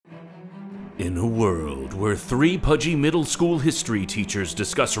In a world where three pudgy middle school history teachers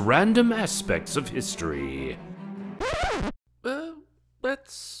discuss random aspects of history.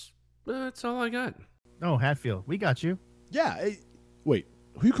 That's all I got. Oh, Hatfield, we got you. Yeah. Wait,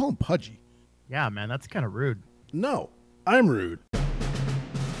 who you calling pudgy? Yeah, man, that's kind of rude. No, I'm rude.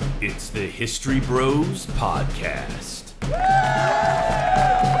 It's the History Bros Podcast.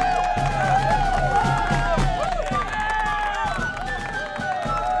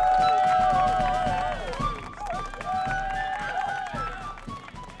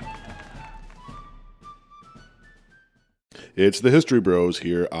 It's the History Bros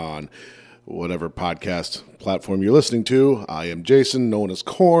here on whatever podcast platform you're listening to. I am Jason, known as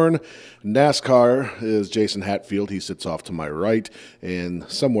Corn. NASCAR is Jason Hatfield. He sits off to my right. And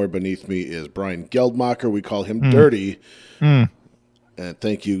somewhere beneath me is Brian Geldmacher. We call him Dirty. And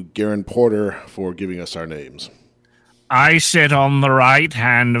thank you, Garen Porter, for giving us our names. I sit on the right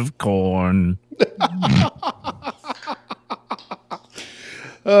hand of Corn.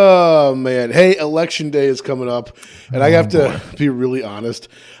 Oh, man. Hey, Election Day is coming up, and I have to be really honest.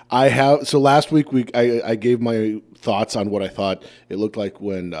 So last week I gave my thoughts on what I thought it looked like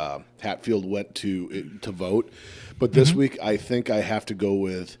when Hatfield went to vote. But this week I think I have to go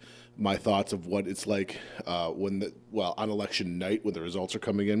with my thoughts of what it's like on election night when the results are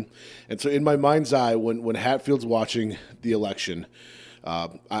coming in. And so in my mind's eye, when Hatfield's watching the election,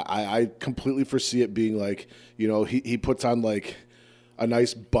 I completely foresee it being like, he puts on like a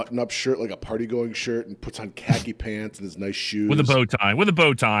nice button-up shirt, like a party-going shirt, and puts on khaki pants and his nice shoes. With a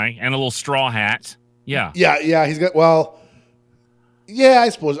bow tie, and a little straw hat. Yeah. Yeah, he's got, I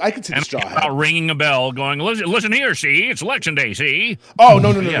suppose. I could see the straw hat. Ringing a bell, going, listen here, see? It's Election Day, see? Oh, no.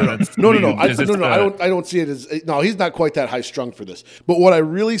 I don't see it as, no, he's not quite that high-strung for this. But what I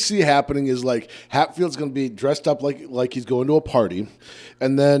really see happening is, like, Hatfield's going to be dressed up like he's going to a party.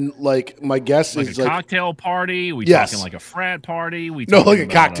 And then, like, my guess is, like a cocktail party? Talking like a frat party? Like a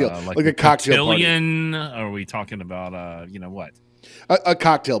cocktail. Like a cocktail party. Or are we talking about, what? A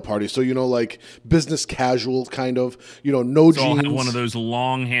cocktail party, so like business casual kind of, no so jeans. I'll have one of those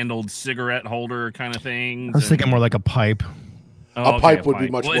long-handled cigarette holder kind of things. I was thinking more like a pipe. A pipe would be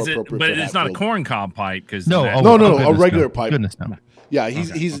much more appropriate. But it's not a corn cob pipe, because no, a regular pipe. Goodness no. Yeah,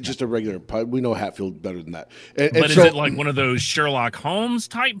 he's just a regular pipe. We know Hatfield better than that. But is it like one of those Sherlock Holmes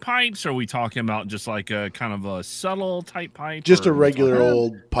type pipes? Or are we talking about just like a kind of a subtle type pipe? Just a regular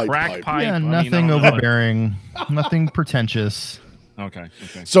old pipe. Yeah, nothing overbearing, nothing pretentious. Okay.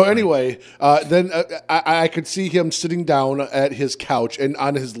 So anyway, then I could see him sitting down at his couch, and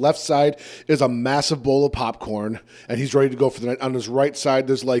on his left side is a massive bowl of popcorn, and he's ready to go for the night. On his right side,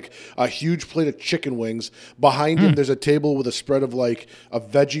 there's like a huge plate of chicken wings. Behind him, there's a table with a spread of like a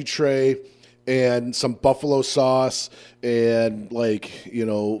veggie tray and some buffalo sauce and like,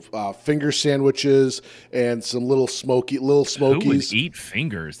 finger sandwiches and some little smokies. Who would eat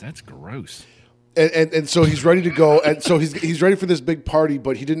fingers? That's gross. And so he's ready to go, and so he's ready for this big party,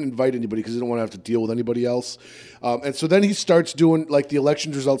 but he didn't invite anybody because he didn't want to have to deal with anybody else. And so then he starts doing, like, the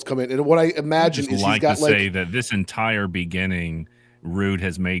election results come in, and what I imagine is he's got say that this entire beginning, Rude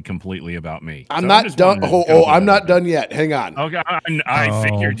has made completely about me. I'm not done. I'm not done yet. Hang on. Okay, I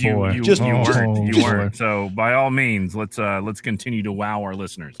figured you weren't. So by all means, let's continue to wow our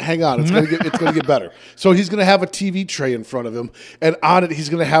listeners. Hang on, it's gonna get better. So he's gonna have a TV tray in front of him, and on it he's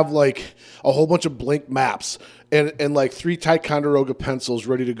gonna have like a whole bunch of blank maps and like 3 Ticonderoga pencils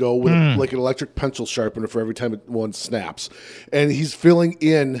ready to go with like an electric pencil sharpener for every time one snaps. And he's filling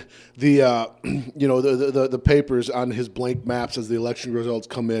in the the papers on his blank maps as the election results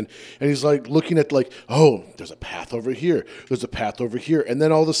come in. And he's like looking at like, oh, there's a path over here. There's a path over here. And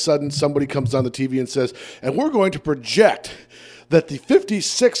then all of a sudden somebody comes on the TV and says, and we're going to project that the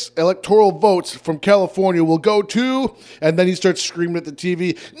 56 electoral votes from California will go to, and then he starts screaming at the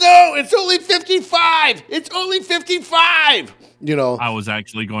TV, no, it's only 55! It's only 55! I was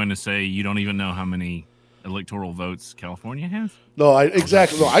actually going to say, you don't even know how many electoral votes California has? No,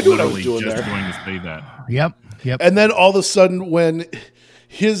 exactly. No, I knew what I was doing there. Going to say that. Yep. And then all of a sudden when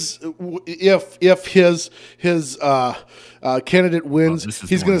his candidate wins,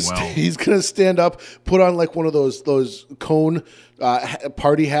 he's gonna stand up, put on like one of those cone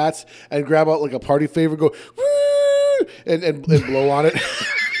party hats, and grab out like a party favor, go woo, and blow on it,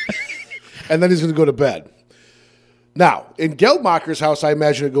 and then he's gonna go to bed. Now in Geldmacher's house, I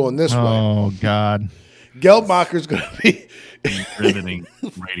imagine it going this way. Oh God, Geldmacher's gonna be riveting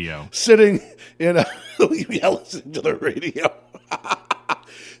radio, sitting in a listening to the radio.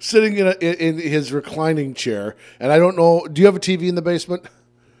 Sitting in his reclining chair, and I don't know. Do you have a TV in the basement?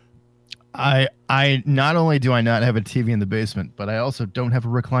 I not only do I not have a TV in the basement, but I also don't have a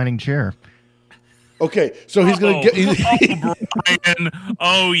reclining chair. Okay, so he's going to get. Brian,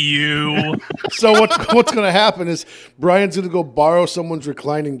 you. So what's going to happen is Brian's going to go borrow someone's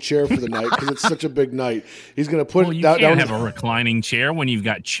reclining chair for the night because it's such a big night. He's going to put it you down. Can't have a reclining chair when you've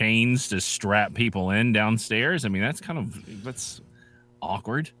got chains to strap people in downstairs. I mean, that's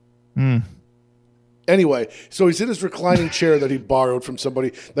awkward. Anyway, so he's in his reclining chair that he borrowed from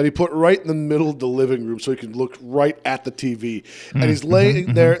somebody that he put right in the middle of the living room so he can look right at the TV. And he's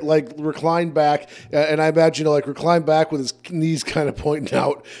laying there, like, reclined back. And I imagine, like, reclined back with his knees kind of pointing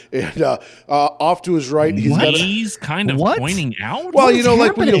out. And off to his right, he's got knees kind of pointing out? Well,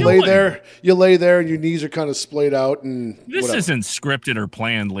 like when you lay there and your knees are kind of splayed out. And this whatever. Isn't scripted or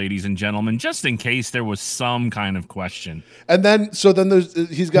planned, ladies and gentlemen, just in case there was some kind of question. And then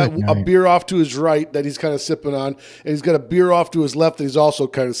he's got a beer off to his right that he's kind of sipping on, and he's got a beer off to his left that he's also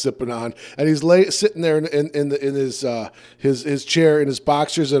kind of sipping on, and he's sitting there in his chair in his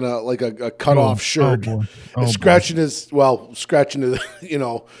boxers and a cut off shirt, scratching his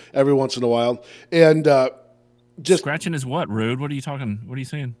every once in a while, and just scratching his what? Rude? What are you talking? What are you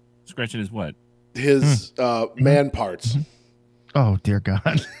saying? Scratching his what? His man parts. Oh dear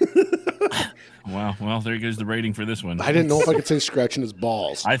God. Wow. Well, there goes the rating for this one. I didn't know if I could say scratching his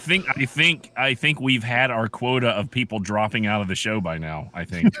balls. I think we've had our quota of people dropping out of the show by now. I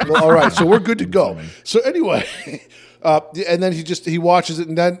think. Well, all right, so we're good to go. So anyway, and then he watches it,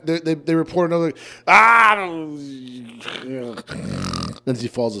 and then they report another then he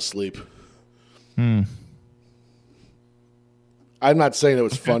falls asleep. I'm not saying it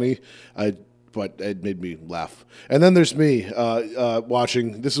was funny. But it made me laugh. And then there's me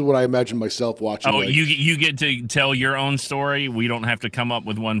watching. This is what I imagine myself watching. Oh, you get to tell your own story? We don't have to come up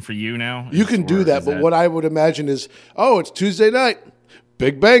with one for you now? You can do that, but what I would imagine is, it's Tuesday night.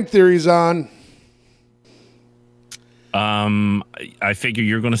 Big Bang Theory's on. I figure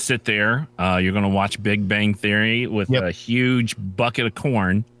you're going to sit there. You're going to watch Big Bang Theory with a huge bucket of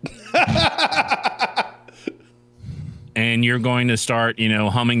corn. And you're going to start,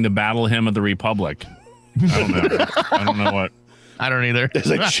 humming the Battle Hymn of the Republic. I don't know what. I don't either. As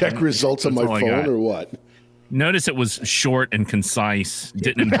I check results on my phone or what? Notice it was short and concise.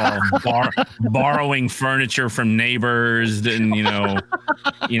 Didn't involve borrowing furniture from neighbors. Didn't,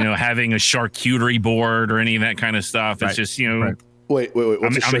 having a charcuterie board or any of that kind of stuff. It's just, Wait.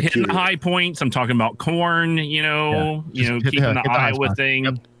 What's I'm hitting the high points. I'm talking about corn, keeping the Iowa thing.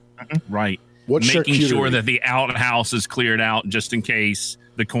 Yep. Right. Making sure that the outhouse is cleared out just in case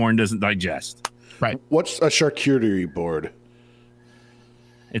the corn doesn't digest. Right. What's a charcuterie board?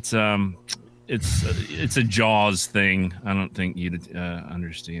 It's a Jaws thing. I don't think you'd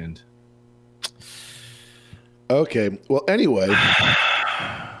understand. Okay. Well, anyway,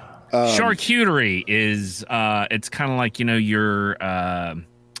 charcuterie is it's kind of like your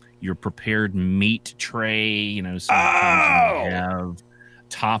prepared meat tray. Sometimes you have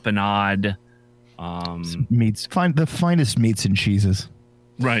tapenade. Meats, find the finest meats and cheeses.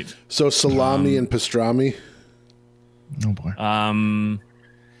 Right. So salami and pastrami. Oh boy.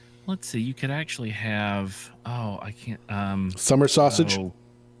 Let's see. You could actually have. Oh, I can't. Summer sausage.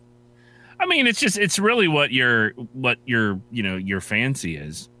 I mean, it's really what your fancy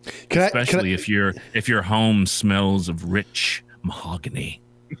is. Especially if your home smells of rich mahogany.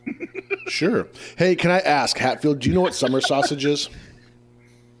 Sure. Hey, can I ask, Hatfield? Do you know what summer sausage is?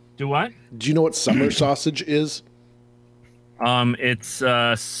 Do what? Do you know what summer sausage is? It's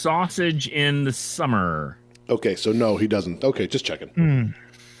sausage in the summer. Okay, so no, he doesn't. Okay, just checking.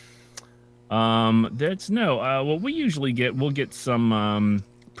 That's no. Well, we'll get some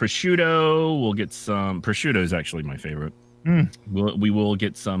prosciutto. We'll get some prosciutto is actually my favorite. We will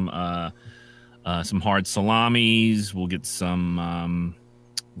get some hard salamis. We'll get some.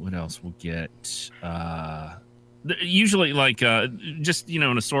 What else? We'll get. Usually, like just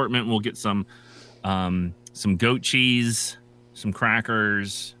an assortment. We'll get some goat cheese, some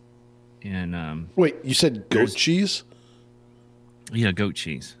crackers, and wait, you said goat cheese? Yeah, goat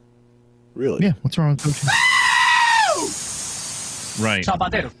cheese. Really? Yeah. What's wrong with goat cheese? Right.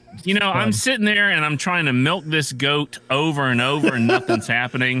 I'm sitting there and I'm trying to milk this goat over and over, and nothing's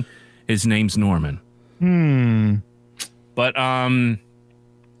happening. His name's Norman.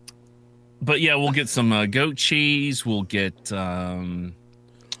 But yeah, we'll get some goat cheese. We'll get, sometimes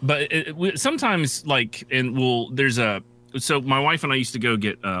so my wife and I used to go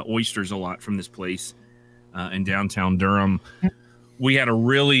get oysters a lot from this place in downtown Durham. We had a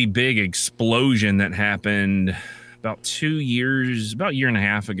really big explosion that happened about a year and a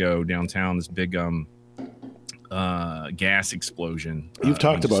half ago downtown. This big gas explosion. You've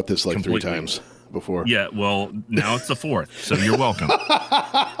talked about this like 3 times before. Yeah, well, now it's the 4th, so you're welcome.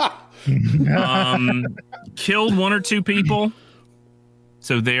 Killed one or two people.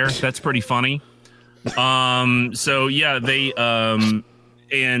 So that's pretty funny. So yeah, they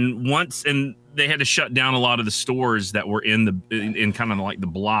and they had to shut down a lot of the stores that were in kind of like the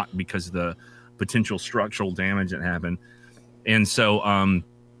block because of the potential structural damage that happened. And so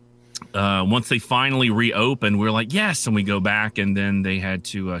once they finally reopened, we were like, yes, and we go back, and then they had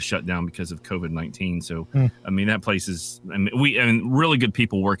to shut down because of COVID-19. So I mean, that place is really good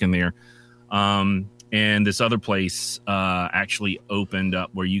people working there. And this other place actually opened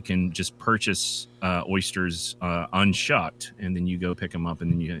up where you can just purchase oysters unshucked, and then you go pick them up,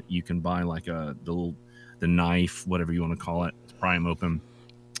 and then you can buy like the knife, whatever you want to call it, to pry them open.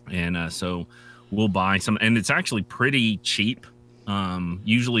 And so we'll buy some, and it's actually pretty cheap.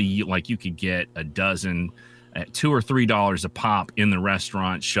 Usually, you could get a dozen at $2 or $3 a pop in the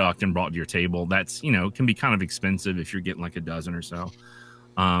restaurant, shucked and brought to your table. That's can be kind of expensive if you're getting like a dozen or so.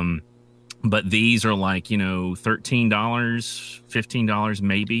 But these are like, $13, $15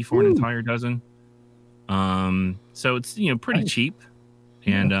 maybe for an entire dozen. So it's, pretty cheap.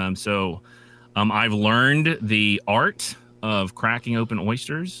 And so I've learned the art of cracking open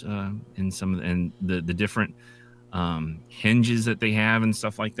oysters and the different hinges that they have and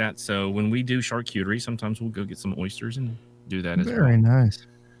stuff like that. So when we do charcuterie, sometimes we'll go get some oysters and do that as well. Very nice.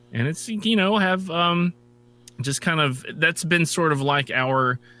 And it's, have just kind of, that's been sort of like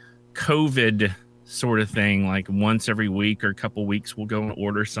our COVID sort of thing. Like once every week or a couple weeks, we'll go and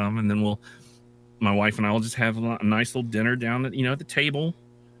order some, and then my wife and I will just have a nice little dinner down at the table.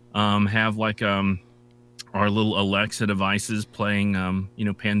 Have like our little Alexa devices playing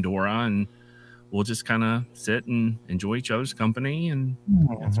Pandora, and we'll just kind of sit and enjoy each other's company, and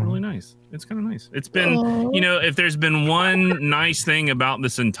it's really nice. It's kind of nice. It's been if there's been one nice thing about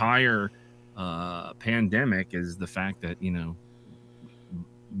this entire pandemic is the fact that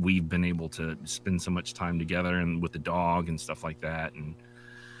we've been able to spend so much time together and with the dog and stuff like that, and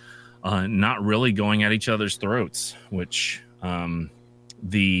not really going at each other's throats, which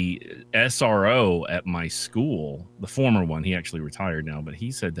the SRO at my school, the former one, he actually retired now, but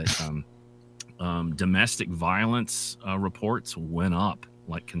he said that domestic violence reports went up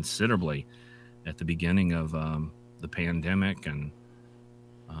like considerably at the beginning of the pandemic, and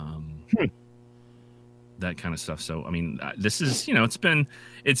that kind of stuff. So, I mean, this is,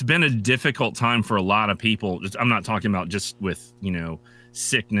 it's been a difficult time for a lot of people. I'm not talking about just with,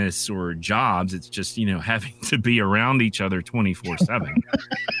 sickness or jobs. It's just, having to be around each other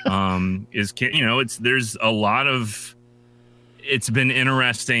 24/7. There's a lot of, it's been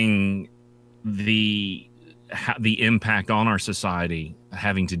interesting the impact on our society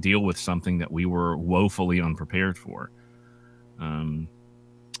having to deal with something that we were woefully unprepared for.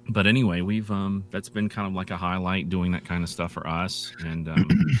 But anyway, we've that's been kind of like a highlight, doing that kind of stuff for us, and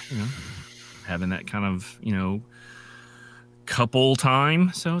having that kind of couple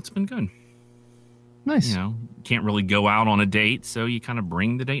time. So it's been good. Nice. Can't really go out on a date, so you kind of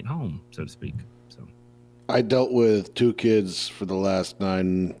bring the date home, so to speak. So I dealt with two kids for the last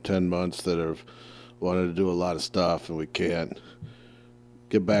 9-10 months that have wanted to do a lot of stuff, and we can't.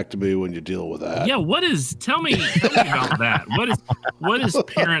 Get back to me when you deal with that. Yeah, tell me about that. What is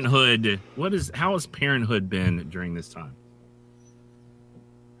parenthood? How has parenthood been during this time?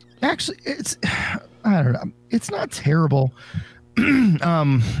 Actually, I don't know. It's not terrible.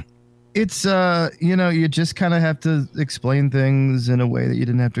 It's you just kind of have to explain things in a way that you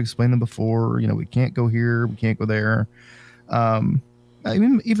didn't have to explain them before. We can't go here, we can't go there.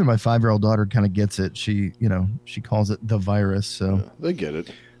 Even my 5-year-old daughter kind of gets it. She calls it the virus. So yeah, they get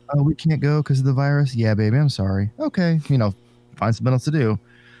it. We can't go because of the virus. Yeah, baby, I'm sorry. Okay. Find something else to do.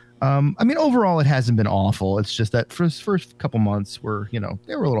 Overall, it hasn't been awful. It's just that first couple months were,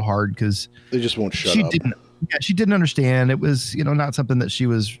 they were a little hard because they just won't shut up. She didn't understand. It was, not something that she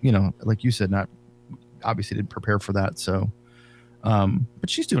was, like you said, obviously didn't prepare for that. So, but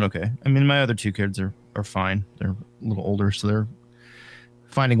she's doing okay. My other two kids are fine. They're a little older, so they're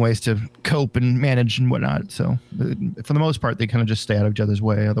finding ways to cope and manage and whatnot. So for the most part, they kind of just stay out of each other's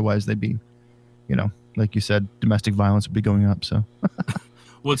way. Otherwise they'd be, like you said, domestic violence would be going up. So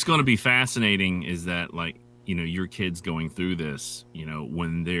what's going to be fascinating is that, your kids going through this,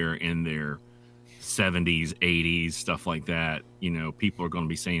 when they're in their 70s, 80s, stuff like that, people are going to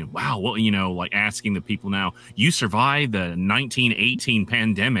be saying, wow, well, like asking the people now, you survived the 1918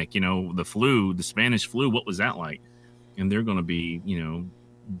 pandemic, the flu, the Spanish flu. What was that like? And they're going to be,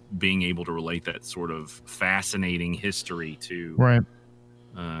 being able to relate that sort of fascinating history to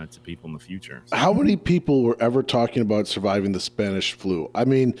people in the future. So. How many people were ever talking about surviving the Spanish flu?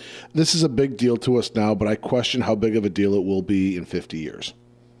 This is a big deal to us now, but I question how big of a deal it will be in 50 years.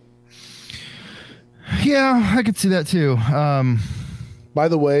 Yeah, I could see that too. By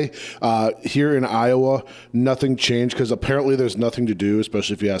the way, here in Iowa, nothing changed because apparently there's nothing to do,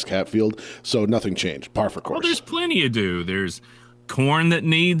 especially if you ask Hatfield. So nothing changed. Par for course. Well, there's plenty to do. There's corn that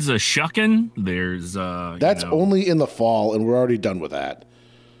needs a shucking. There's that's only in the fall, and we're already done with that.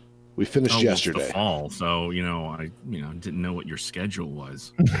 We finished yesterday. It's the fall, so I didn't know what your schedule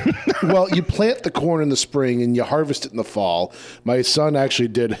was. Well, you plant the corn in the spring and you harvest it in the fall. My son actually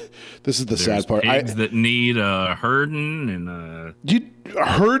did. This is the sad part. Pigs that need herding and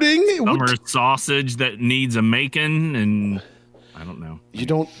herding summer sausage that needs a making, and I don't know. You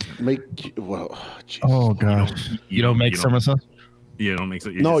don't make Oh gosh, you don't make summer sausage. Yeah, don't make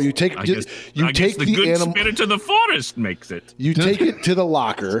it. You take the the good animal. spirit of the forest makes it. You take it to the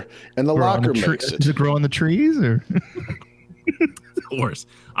locker, and the locker makes it. Does it grow on the trees, or? Of course,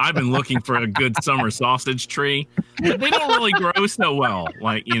 I've been looking for a good summer sausage tree, but they don't really grow so well.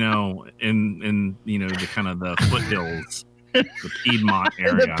 Like in the kind of the foothills, the Piedmont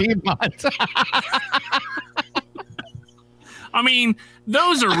area. The Piedmont. I mean,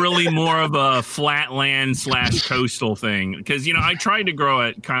 those are really more of a flatland / coastal thing because, I tried to grow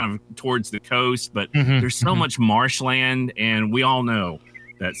it kind of towards the coast, but there's so much marshland, and we all know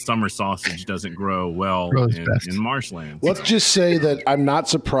that summer sausage doesn't grow well in marshland. Let's just say that I'm not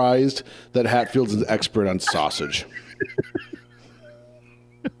surprised that Hatfield's an expert on sausage.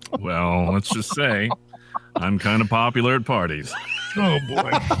 Well, let's just say I'm kind of popular at parties. Oh,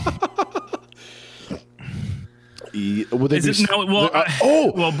 boy. Well,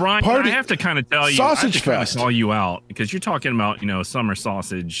 Brian, I have to kind of tell you, sausage fest. Call you out because you're talking about summer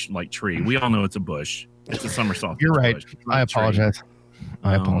sausage like tree. We all know it's a bush. It's a summer sausage. You're right. Bush. I apologize.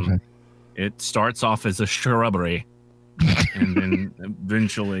 It starts off as a shrubbery, and then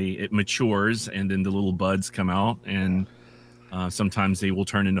eventually it matures, and then the little buds come out, and sometimes they will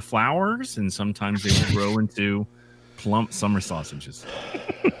turn into flowers, and sometimes they will grow into plump summer sausages.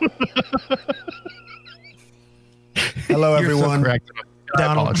 Hello, everyone. So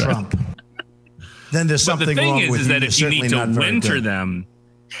Donald Trump. Then there's something wrong with you. But the thing is that if you need to winter them,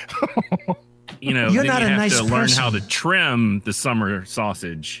 you're not a nice person. Learn how to trim the summer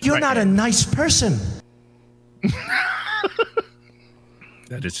sausage. You're not a nice person.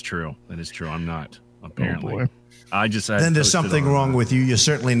 That is true. I'm not, apparently. I just had then there's something wrong with you. You're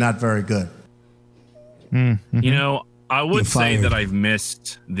certainly not very good. Mm-hmm. I would say that I've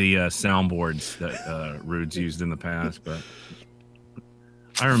missed the soundboards that Rude's used in the past, but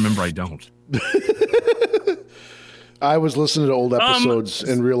I remember I don't. I was listening to old episodes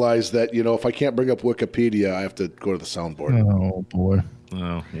and realized that, if I can't bring up Wikipedia, I have to go to the soundboard. Oh, boy.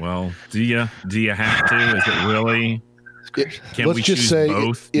 Oh, well, do you have to? Is it really? Can't we choose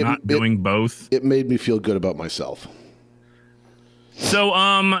both? Not doing both? It made me feel good about myself. So,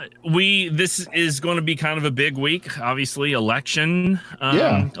 this is going to be kind of a big week. Obviously, election.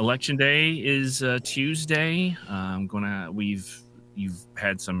 Election day is Tuesday. You've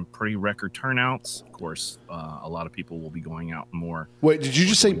had some pretty record turnouts. Of course, a lot of people will be going out more. Wait, did you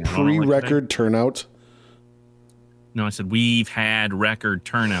just say pre-record turnout? No, I said we've had record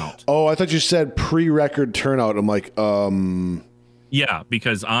turnout. Oh, I thought you said pre-record turnout. I'm like, yeah,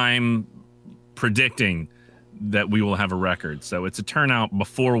 because I'm predicting that we will have a record. So it's a turnout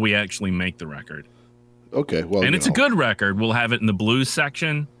before we actually make the record. Okay, well, and it's a good record. We'll have it in the blues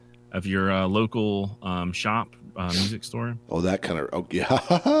section of your local shop, music store. Oh, that kind of,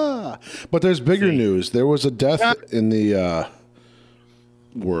 yeah. But there's bigger news. There was a death in the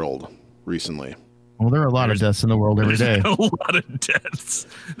world recently. Well, there are a lot of deaths in the world every day. A lot of deaths.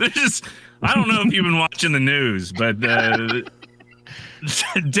 I don't know if you've been watching the news, but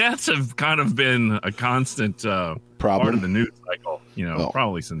deaths have kind of been a constant part of the news cycle,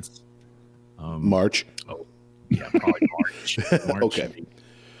 probably since March. Oh, yeah, probably March. Okay.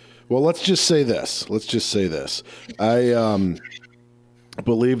 Well, let's just say this. I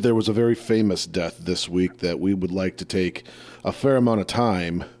believe there was a very famous death this week that we would like to take a fair amount of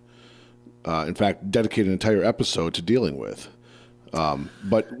time, in fact, dedicate an entire episode to dealing with.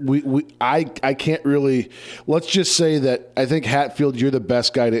 But I can't really. Let's just say that I think Hatfield, you're the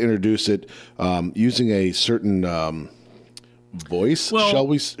best guy to introduce it, using a certain voice. Well, shall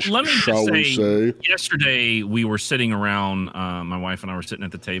we say? Yesterday we were sitting around. My wife and I were sitting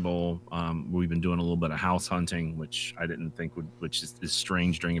at the table. We've been doing a little bit of house hunting, which I didn't think which is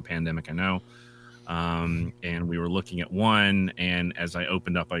strange during a pandemic. I know. And we were looking at one, and as I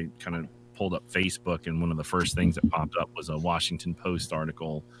opened up, I kind of pulled up Facebook, and one of the first things that popped up was a Washington Post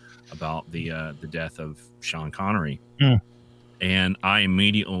article about the death of Sean Connery. And I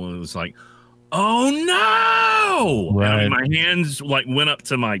immediately was like, oh no! Right. I mean, my hands went up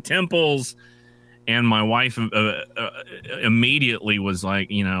to my temples, And my wife immediately was like,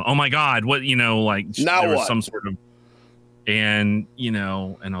 oh my God, what, like now there was what? some sort of, and, and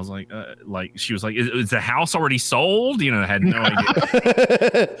I was like, she was like, is the house already sold? I had no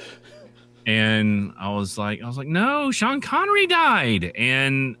idea. And I was like, no, Sean Connery died.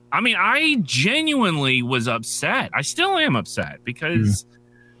 And I mean, I genuinely was upset. I still am upset because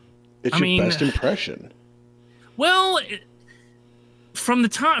it's your best impression. Well, from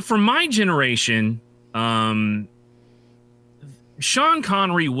my generation, Sean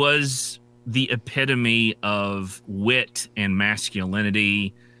Connery was the epitome of wit and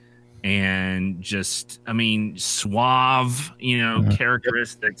masculinity and just, suave,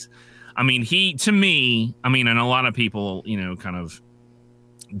 characteristics. I mean, to me, and a lot of people, kind of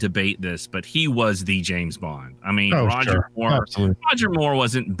debate this, but he was the James Bond. I mean, Roger Moore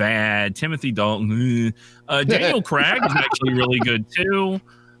wasn't bad. Timothy Dalton, Daniel Craig was actually really good too.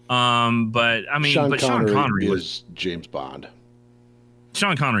 But Sean Connery was James Bond.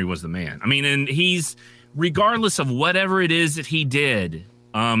 Sean Connery was the man. I mean, and he's, regardless of whatever it is that he did,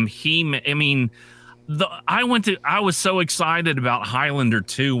 I was so excited about Highlander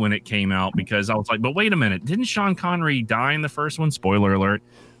 2 when it came out because I was like, but wait a minute, didn't Sean Connery die in the first one? Spoiler alert.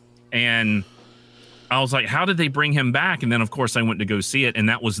 And I was like, how did they bring him back? And then, of course, I went to go see it, and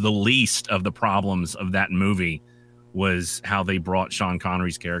that was the least of the problems of that movie, was how they brought Sean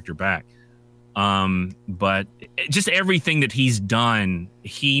Connery's character back. But just everything that he's done,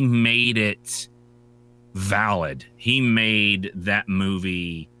 he made it valid. He made that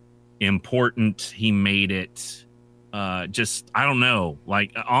movie important. He made it just, I don't know,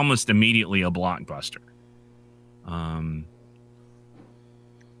 like almost immediately a blockbuster.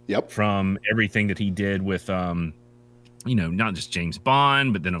 Yep. From everything that he did with not just James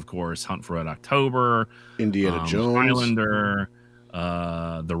Bond, but then of course Hunt for Red October, Indiana Jones, Highlander,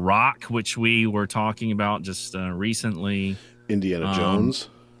 The Rock, which we were talking about just recently, Indiana Jones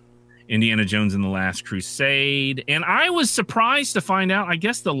and the Last Crusade. And I was surprised to find out, I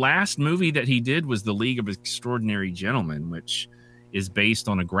guess the last movie that he did was The League of Extraordinary Gentlemen, which is based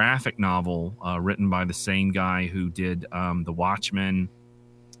on a graphic novel written by the same guy who did The Watchmen.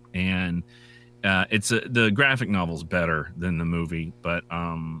 And the graphic novel's better than the movie, but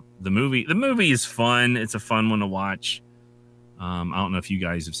the movie is fun. It's a fun one to watch. I don't know if you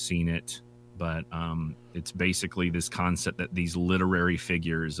guys have seen it, but it's basically this concept that these literary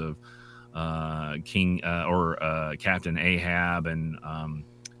figures of King or Captain Ahab and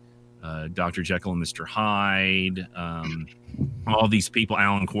Dr. Jekyll and Mr. Hyde, all these people,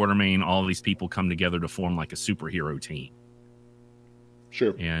 Alan Quartermain, all these people come together to form like a superhero team.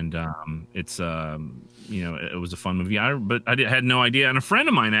 Sure. And it's it was a fun movie. But I had no idea. And a friend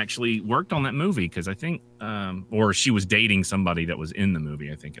of mine actually worked on that movie because I think, or she was dating somebody that was in the movie,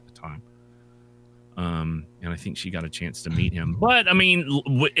 I think, at the time. And I think she got a chance to meet him. But I mean,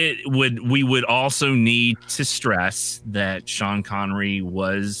 we would also need to stress that Sean Connery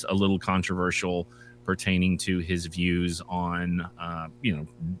was a little controversial pertaining to his views on,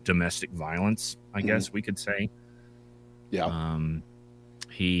 domestic violence, I guess we could say. Yeah.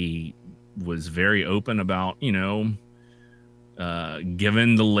 He was very open about, giving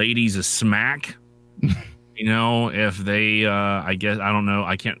the ladies a smack, if they, I guess, I don't know.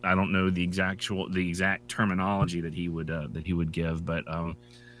 I don't know the exact terminology that he would give, but,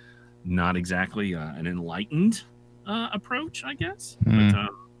 not exactly an enlightened, approach, I guess. But,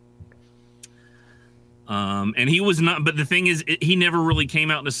 and he was not, but the thing is, he never really came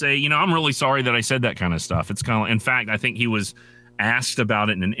out to say, I'm really sorry that I said that kind of stuff. It's kind of, in fact, I think he was asked about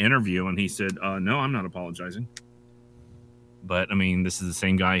it in an interview and he said, no, I'm not apologizing. But I mean, this is the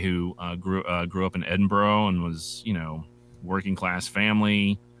same guy who grew up in Edinburgh and was, working class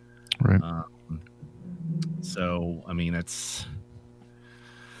family. Right. So, I mean, it's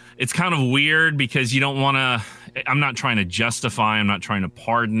kind of weird because you don't want to, I'm not trying to justify, I'm not trying to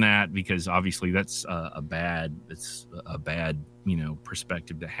pardon that because obviously that's a bad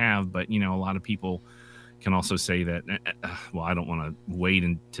perspective to have. But, a lot of people can also say that, well, I don't want to wade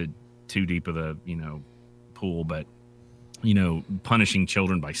into too deep of the, pool, but, punishing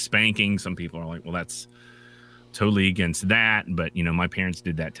children by spanking. Some people are like, well, that's totally against that. But, my parents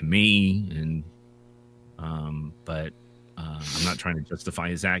did that to me. And, but I'm not trying to justify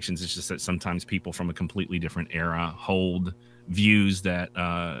his actions. It's just that sometimes people from a completely different era hold views that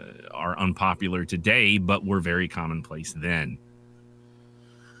are unpopular today, but were very commonplace then.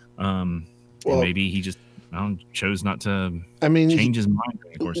 Well, maybe he just chose not to change his mind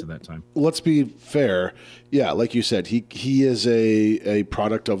during the course of that time. Let's be fair. Yeah, like you said, he is a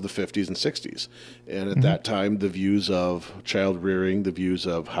product of the 50s and 60s. And at that time, the views of child rearing, the views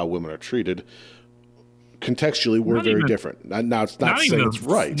of how women are treated contextually were very different. Now it's not saying it's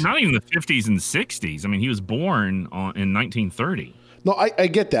right. Not even the 50s and 60s. I mean, he was born in 1930. No, I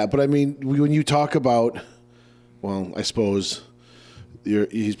get that, but I mean, when you talk about, well, I suppose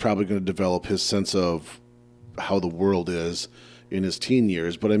he's probably going to develop his sense of how the world is in his teen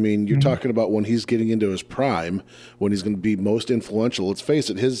years. But I mean, you're talking about when he's getting into his prime, when he's going to be most influential. Let's face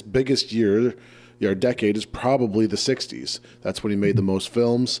it, his biggest year or decade is probably the 60s. That's when he made the most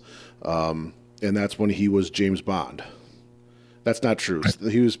films, and that's when he was James Bond. That's not true.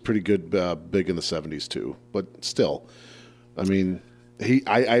 He was pretty good, big in the 70s too. But still, I mean,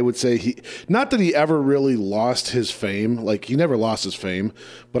 I would say not that he ever really lost his fame. Like, he never lost his fame,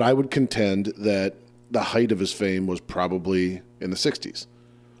 but I would contend that the height of his fame was probably in the 60s.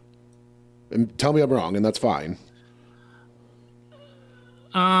 And tell me I'm wrong, and that's fine.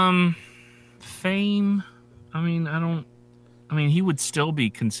 Fame. I mean, he would still be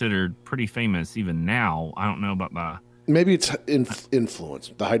considered pretty famous even now. I don't know about the. Maybe it's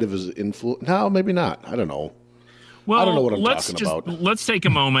influence. The height of his influence. No, maybe not. I don't know. Well, I don't know what I'm talking about. Let's take a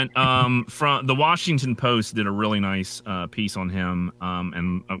moment. From the Washington Post did a really nice piece on him,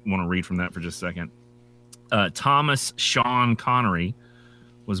 and I want to read from that for just a second. Thomas Sean Connery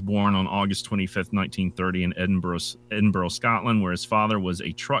was born on August 25th, 1930 in Edinburgh, Scotland, where his father was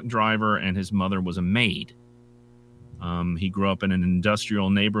a truck driver and his mother was a maid. He grew up in an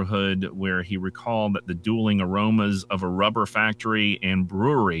industrial neighborhood where he recalled that the dueling aromas of a rubber factory and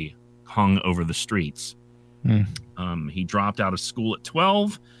brewery hung over the streets. He dropped out of school at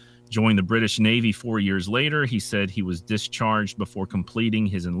 12, joined the British Navy 4 years later. He said he was discharged before completing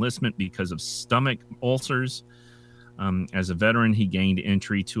his enlistment because of stomach ulcers. As a veteran, he gained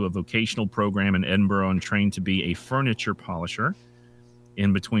entry to a vocational program in Edinburgh and trained to be a furniture polisher.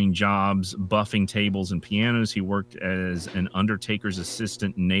 In between jobs, buffing tables and pianos, he worked as an undertaker's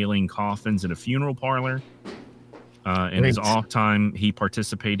assistant, nailing coffins in a funeral parlor. In his off time, he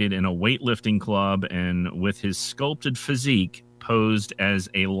participated in a weightlifting club and, with his sculpted physique, posed as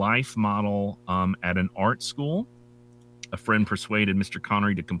a life model at an art school. A friend persuaded Mr.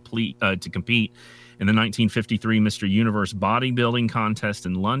 Connery to compete in the 1953 Mr. Universe bodybuilding contest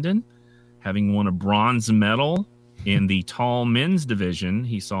in London. Having won a bronze medal in the tall men's division,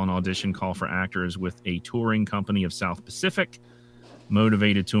 he saw an audition call for actors with a touring company of South Pacific.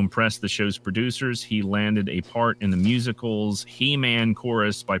 Motivated to impress the show's producers, he landed a part in the musical's He-Man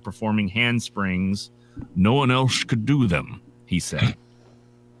chorus by performing handsprings. No one else could do them, he said.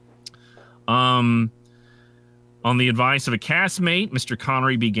 On the advice of a castmate, Mr.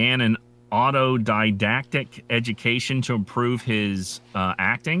 Connery began an autodidactic education to improve his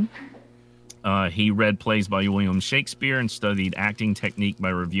acting. He read plays by William Shakespeare and studied acting technique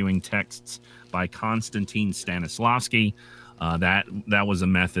by reviewing texts by Konstantin Stanislavski. That was a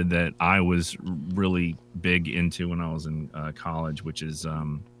method that I was really big into when I was in college, which is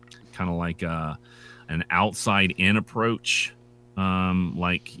kind of like an outside-in approach.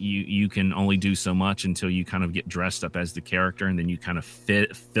 Like you can only do so much until you kind of get dressed up as the character, and then you kind of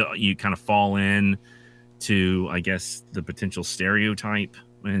you kind of fall in to, I guess, the potential stereotype,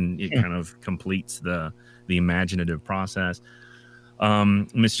 and it kind of completes the imaginative process.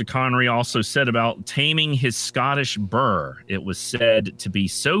 Mr. Connery also said about taming his Scottish burr, it was said to be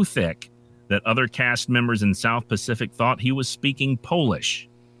so thick that other cast members in South Pacific thought he was speaking Polish.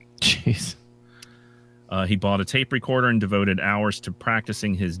 Jeez. He bought a tape recorder and devoted hours to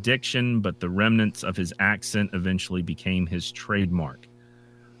practicing his diction, but the remnants of his accent eventually became his trademark.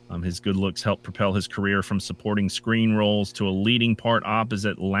 His good looks helped propel his career from supporting screen roles to a leading part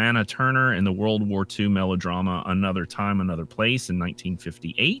opposite Lana Turner in the World War II melodrama Another Time, Another Place in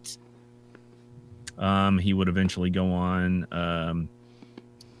 1958. He would eventually go on to,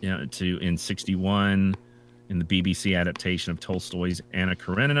 in 1961, in the BBC adaptation of Tolstoy's Anna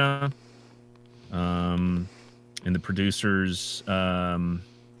Karenina. And the producers that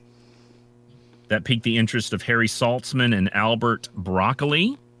piqued the interest of Harry Saltzman and Albert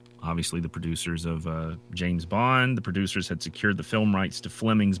Broccoli, obviously the producers of James Bond. The producers had secured the film rights to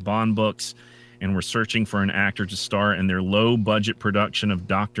Fleming's Bond books and were searching for an actor to star in their low-budget production of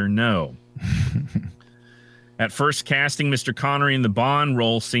Dr. No. At first casting Mr. Connery in the Bond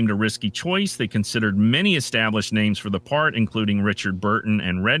role seemed a risky choice. They considered many established names for the part, including Richard Burton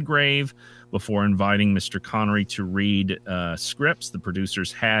and Redgrave. Before inviting Mr. Connery to read scripts, the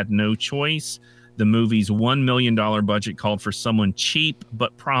producers had no choice. The movie's $1 million budget called for someone cheap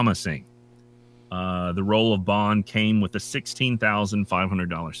but promising. The role of Bond came with a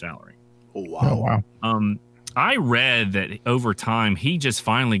 $16,500 salary. Oh, wow. I read that over time, he just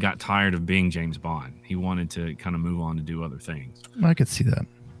finally got tired of being James Bond. He wanted to kind of move on to do other things. I could see that.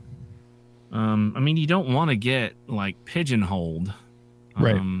 I mean, you don't want to get like pigeonholed.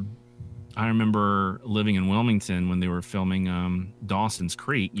 Right. I remember living in Wilmington when they were filming Dawson's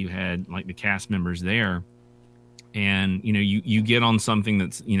Creek. You had like the cast members there, and you get on something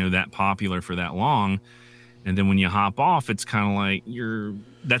that's that popular for that long, and then when you hop off, it's kind of like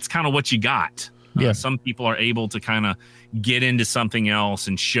that's kind of what you got. Yeah. Some people are able to kind of get into something else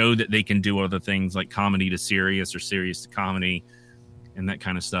and show that they can do other things, like comedy to serious or serious to comedy and that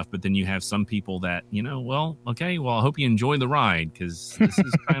kind of stuff. But then you have some people that, well, okay, well, I hope you enjoy the ride, because this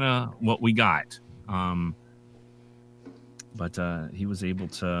is kind of what we got. But he was able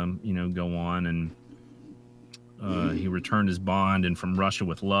to, go on, and he returned as Bond in From Russia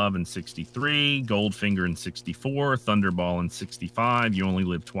with Love in 1963, Goldfinger in 1964, Thunderball in 1965, You Only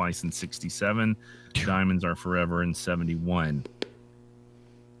Live Twice in 1967, Diamonds Are Forever in 1971.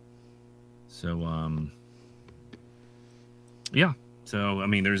 So, yeah. So, I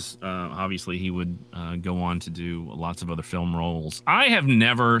mean, there's obviously he would go on to do lots of other film roles. I have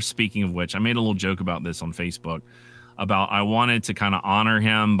never, speaking of which, I made a little joke about this on Facebook, about I wanted to kind of honor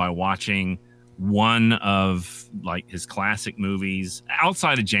him by watching one of like his classic movies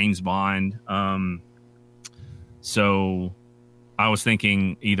outside of James Bond. So I was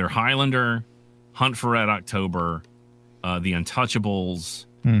thinking either Highlander, Hunt for Red October, The Untouchables,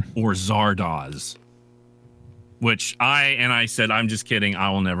 or Zardoz. Which I said, I'm just kidding. I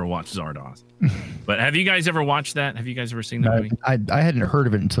will never watch Zardoz. But have you guys ever watched that? Have you guys ever seen that movie? I hadn't heard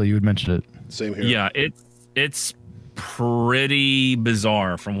of it until you had mentioned it. Same here. Yeah, it's pretty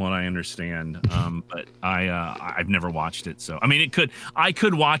bizarre from what I understand. But I've never watched it. So, I mean, I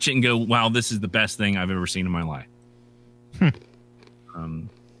could watch it and go, wow, this is the best thing I've ever seen in my life.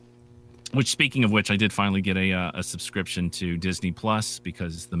 Which, speaking of which, I did finally get a subscription to Disney Plus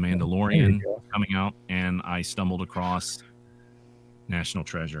because The Mandalorian is coming out, and I stumbled across National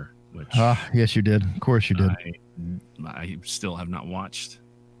Treasure, which yes, you did. Of course, you did. I still have not watched.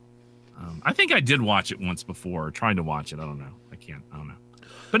 I think I did watch it once before, or tried to watch it. I don't know. I don't know.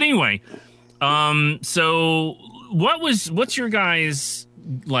 But anyway, so what's your guys,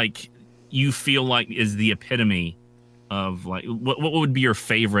 like, you feel like is the epitome of, like, what would be your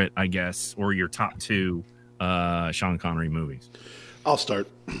favorite, I guess, or your top two Sean Connery movies? I'll start.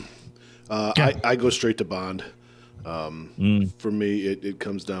 I go straight to Bond. For me, it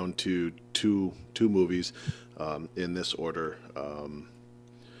comes down to two movies in this order.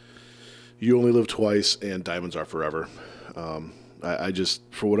 You Only Live Twice and Diamonds Are Forever. I just,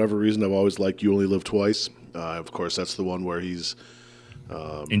 for whatever reason, I've always liked You Only Live Twice. Of course, that's the one where he's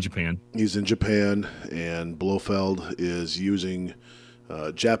in Japan. He's in Japan, and Blofeld is using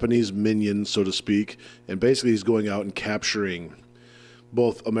Japanese minions, so to speak, and basically he's going out and capturing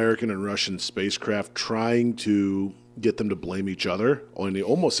both American and Russian spacecraft, trying to get them to blame each other, and he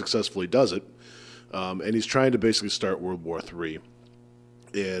almost successfully does it. And he's trying to basically start World War III.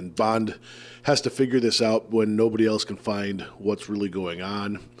 And Bond has to figure this out when nobody else can find what's really going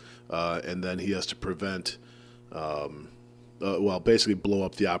on, and then he has to prevent... basically blow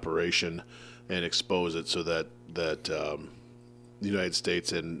up the operation and expose it so that the United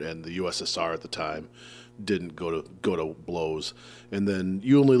States and the USSR at the time didn't go to blows. And then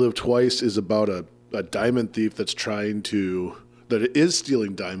You Only Live Twice is about a diamond thief that is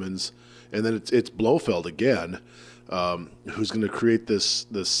stealing diamonds, and then it's Blofeld again, who's going to create this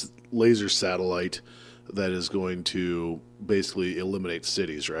laser satellite that is going to basically eliminate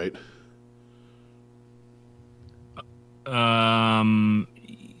cities, right?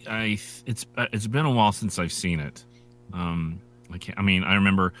 It's been a while since I've seen it. I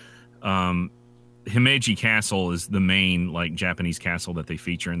remember Himeji Castle is the main, like, Japanese castle that they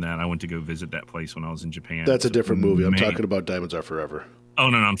feature in that. I went to go visit that place when I was in Japan. That's a different movie. I'm talking about Diamonds Are Forever. Oh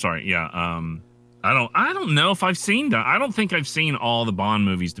no, I'm sorry. Yeah. I don't know if I've seen that. I don't think I've seen all the Bond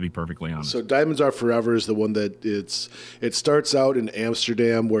movies, to be perfectly honest. So Diamonds Are Forever is the one that it starts out in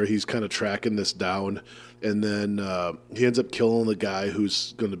Amsterdam, where he's kind of tracking this down, and then he ends up killing the guy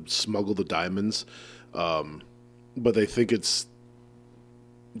who's going to smuggle the diamonds. But they think it's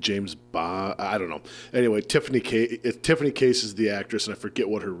James Bond. I don't know. Anyway, Tiffany Case is the actress, and I forget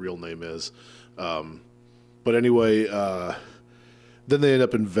what her real name is. But anyway, then they end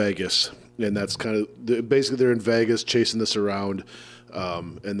up in Vegas. And that's kind of basically they're in Vegas chasing this around,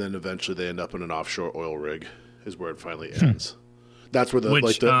 and then eventually they end up in an offshore oil rig, is where it finally ends. That's where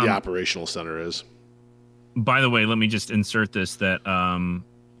the operational center is. By the way, let me just insert this that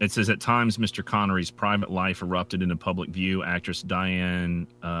it says at times Mr. Connery's private life erupted into public view. Actress Diane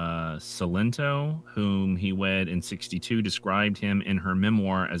Salento, whom he wed in 1962, described him in her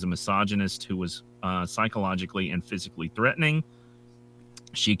memoir as a misogynist who was psychologically and physically threatening.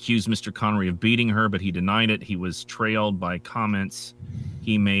 She accused Mr. Connery of beating her, but he denied it. He was trailed by comments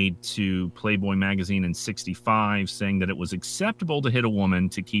he made to Playboy magazine in '65, saying that it was acceptable to hit a woman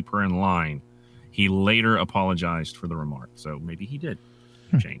to keep her in line. He later apologized for the remark, so maybe he did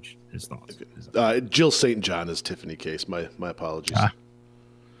change his thoughts. Jill St. John is Tiffany Case. My apologies.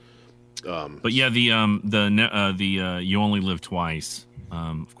 But yeah, the You Only Live Twice.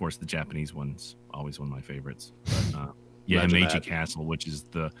 Of course, the Japanese one's always one of my favorites. But, yeah, Meiji Castle, which is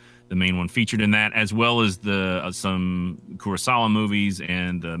the main one featured in that, as well as the some Kurosawa movies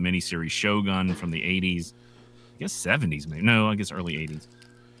and the miniseries Shogun from the 80s. I guess 70s, maybe. No, I guess early 80s.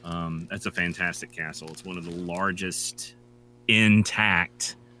 That's a fantastic castle. It's one of the largest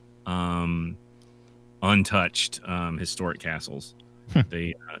intact, untouched historic castles.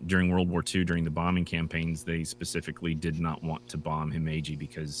 They during World War II, during the bombing campaigns, they specifically did not want to bomb Himeji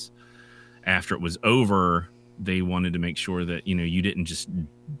because after it was over, they wanted to make sure that you didn't just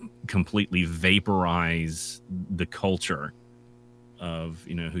completely vaporize the culture of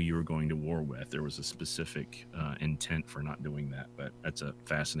who you were going to war with. There was a specific intent for not doing that. But that's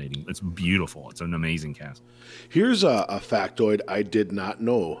it's beautiful. It's an amazing castle. Here's a factoid I did not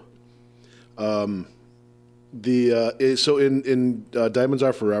know. So in Diamonds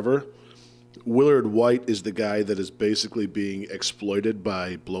Are Forever, Willard White is the guy that is basically being exploited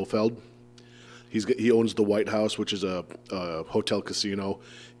by Blofeld. He owns the White House, which is a hotel casino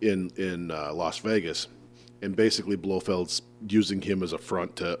in Las Vegas, and basically Blofeld's using him as a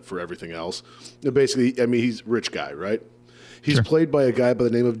front for everything else. And basically, I mean, he's a rich guy, right? He's played by a guy by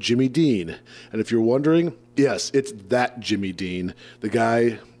the name of Jimmy Dean, and if you're wondering, yes, it's that Jimmy Dean, the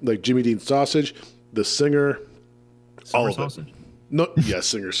guy like Jimmy Dean Sausage, the singer, all of it. No, yes,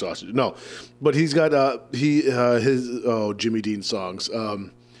 singer sausage. No, but he's got his Jimmy Dean songs.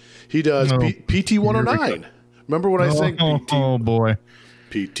 He does PT 109. Remember when I sang PT? Oh boy,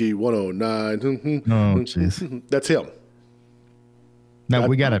 PT 109. Oh jeez, that's him. No,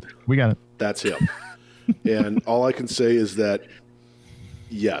 we got it. That's him. And all I can say is that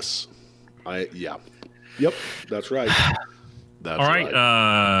yes, yep, that's right. That's all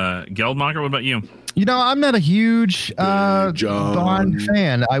right. Geldmacher, what about you? I'm not a huge Bond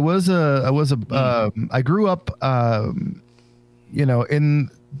fan. I grew up,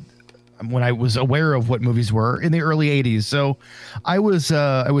 when I was aware of what movies were in the early '80s. So I was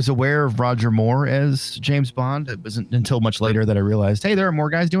aware of Roger Moore as James Bond. It wasn't until much later that I realized, hey, there are more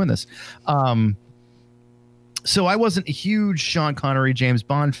guys doing this. So I wasn't a huge Sean Connery James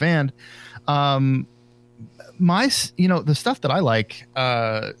Bond fan. The stuff that I like,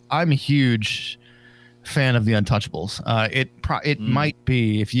 I'm a huge fan of the Untouchables. It might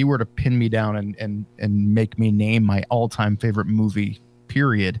be, if you were to pin me down and make me name my all-time favorite movie,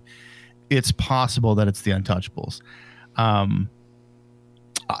 period, it's possible that it's the Untouchables. I'm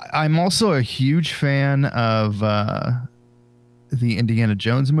also a huge fan of the Indiana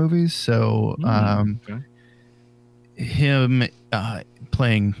Jones movies. So him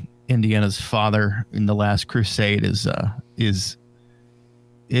playing Indiana's father in The Last Crusade is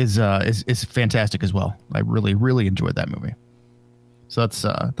fantastic as well. I really, really enjoyed that movie. So that's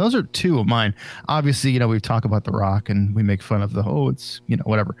those are two of mine. Obviously, we've talked about The Rock and we make fun of it's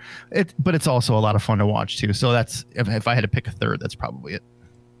whatever. But it's also a lot of fun to watch too. So that's if I had to pick a third, that's probably it.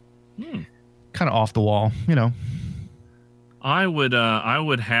 Kind of off the wall, I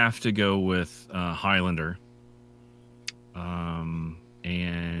would have to go with Highlander.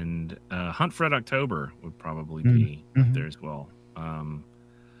 And Hunt for Red October would probably be up there as well.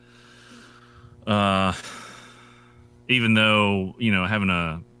 Even though,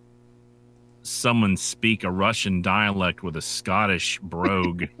 having someone speak a Russian dialect with a Scottish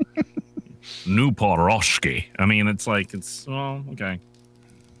brogue, New Poroshki. I mean, okay.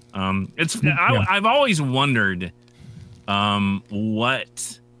 I've always wondered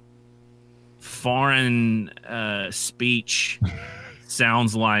what foreign speech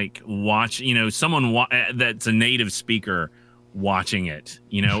sounds like someone that's a native speaker watching it.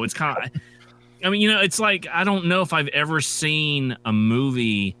 It's kind of it's like, I don't know if I've ever seen a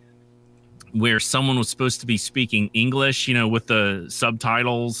movie where someone was supposed to be speaking English, with the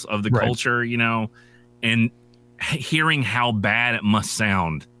subtitles of the culture, and hearing how bad it must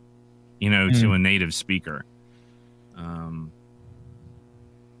sound, to a native speaker. I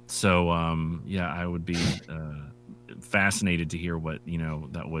would be fascinated to hear what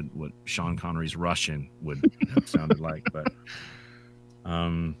what Sean Connery's Russian would have sounded like, but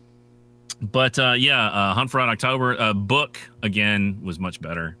Hunt for Red October book again was much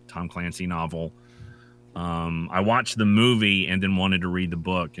better. Tom Clancy novel. I watched the movie and then wanted to read the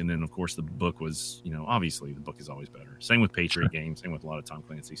book, and then of course the book was, obviously the book is always better. Same with Patriot Games, same with a lot of Tom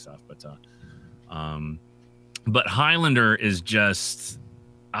Clancy stuff. But Highlander is just,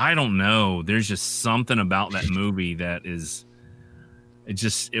 I don't know. There's just something about that movie that is,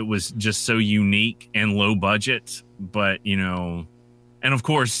 it was just so unique and low budget, but and of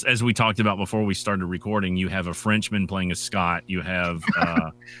course, as we talked about before we started recording, you have a Frenchman playing a Scot, you have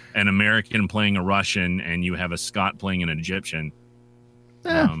an American playing a Russian, and you have a Scot playing an Egyptian.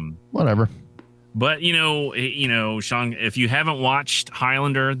 Whatever. But Sean, if you haven't watched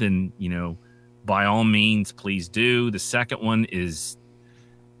Highlander, then by all means, please do. The second one is,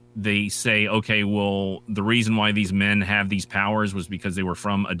 they say, okay, well, the reason why these men have these powers was because they were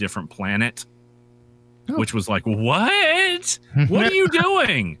from a different planet. Which was like, what? What are you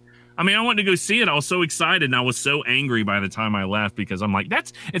doing? I mean, I wanted to go see it. I was so excited, and I was so angry by the time I left, because I'm like,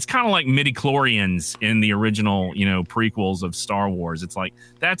 it's kind of like midichlorians in the original, prequels of Star Wars. It's like,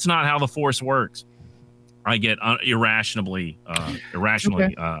 that's not how the Force works. I get irrationally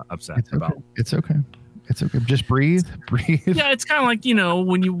upset about. It's okay. It's okay. Just breathe. Yeah, it's kind of like,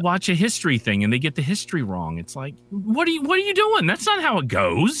 when you watch a history thing and they get the history wrong. It's like, what are you doing? That's not how it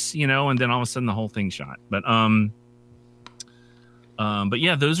goes, and then all of a sudden the whole thing's shot. But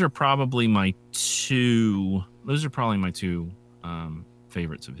yeah, those are probably my two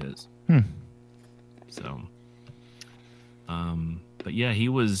favorites of his. So, but yeah, he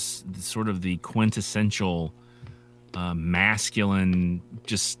was sort of the quintessential masculine,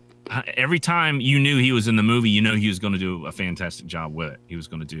 just every time you knew he was in the movie, he was going to do a fantastic job with it. He was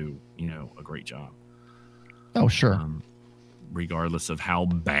going to do, a great job. Oh, sure. Regardless of how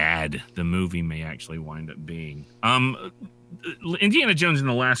bad the movie may actually wind up being. Indiana Jones and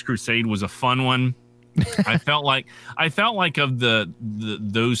the Last Crusade was a fun one. I felt like of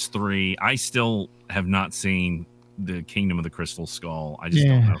those three, I still have not seen the Kingdom of the Crystal Skull. I just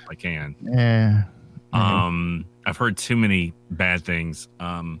don't know if I can. Yeah. I've heard too many bad things.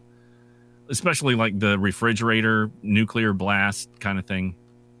 Especially like the refrigerator nuclear blast kind of thing.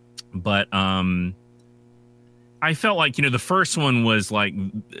 But I felt like, the first one was like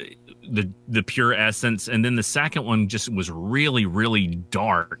the pure essence, and then the second one just was really, really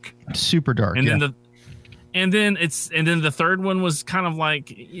dark. Super dark. And then the third one was kind of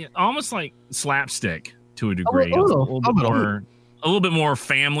like almost like slapstick to a degree. A little bit more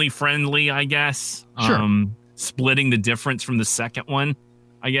family friendly, I guess. Sure. Splitting the difference from the second one,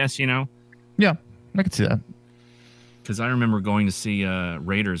 I guess, Yeah, I could see that. Because I remember going to see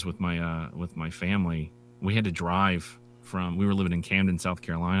Raiders with my family. We had to drive we were living in Camden, South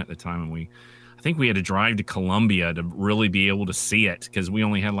Carolina at the time, and I think we had to drive to Columbia to really be able to see it, because we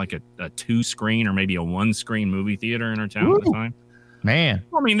only had like a 2-screen or maybe a 1-screen movie theater in our town at the time. Man,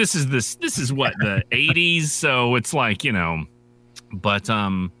 I mean, this is what, the 80s, so it's like, but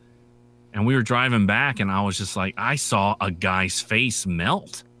and we were driving back, and I was just like, I saw a guy's face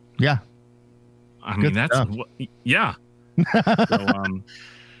melt. Yeah. I mean, that's yeah. So,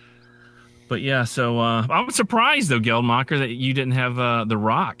 but yeah, so I'm surprised though, Geldmacher, that you didn't have The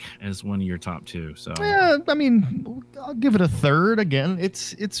Rock as one of your top two. So yeah, I mean, I'll give it a third. Again,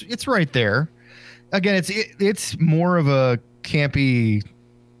 it's right there. Again, it's more of a campy,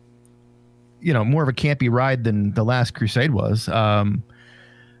 more of a campy ride than The Last Crusade was. I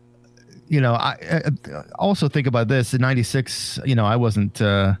also think about this in '96. I wasn't,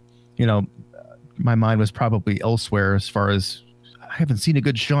 my mind was probably elsewhere as far as, I haven't seen a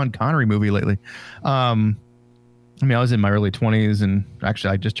good Sean Connery movie lately. I was in my early 20s, and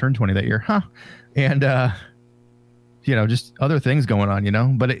actually I just turned 20 that year. And, just other things going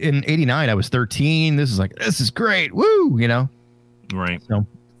on, but in '89, I was 13. This is great. Woo, Right. So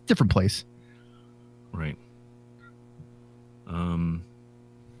different place. Right. The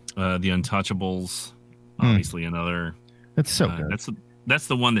Untouchables, obviously another. That's so good. That's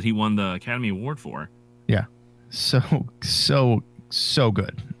the one that he won the Academy Award for. Yeah. So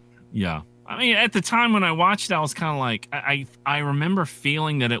good. Yeah. I mean, at the time when I watched it, I was kind of like, I remember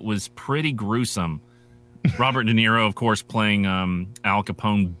feeling that it was pretty gruesome. Robert De Niro, of course, playing Al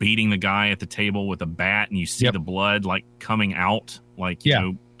Capone, beating the guy at the table with a bat, and you see the blood like coming out, like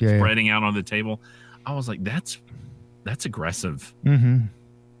spreading out on the table. I was like, that's aggressive. Mm-hmm.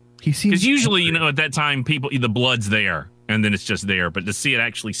 He seems, because usually, at that time, the blood's there, and then it's just there. But to see it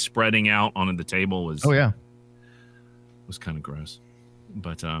actually spreading out onto the table was was kind of gross.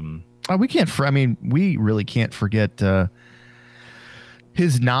 But we really can't forget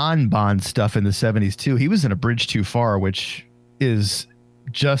his non-Bond stuff in the 70s too. He was in A Bridge Too Far, which is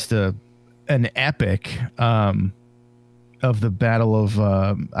just an epic of the Battle of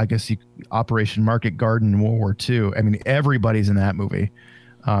Operation Market Garden in World War II. I mean, everybody's in that movie.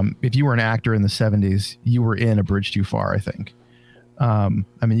 If you were an actor in the 70s, you were in A Bridge Too Far, I think. I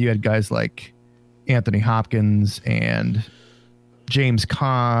mean, you had guys like Anthony Hopkins and James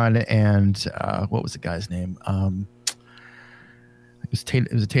Caan and what was the guy's name? Was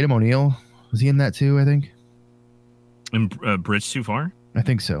it Tatum O'Neal? Was he in that too? I think. In Bridge Too Far? I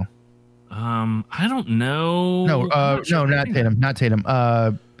think so. I don't know. No, not Tatum. Not Tatum.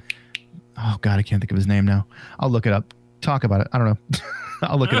 Oh God, I can't think of his name now. I'll look it up. Talk about it. I don't know.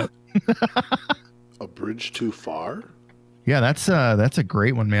 I'll look it up. A Bridge Too Far? Yeah, that's a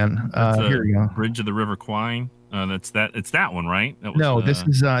great one, man. Here we go. Bridge of the River Kwai. It's that one, right? That was,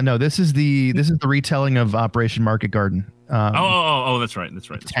 this is the retelling of Operation Market Garden. That's right.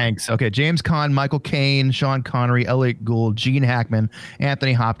 Tanks. Okay, James Caan, Michael Caine, Sean Connery, Elliot Gould, Gene Hackman,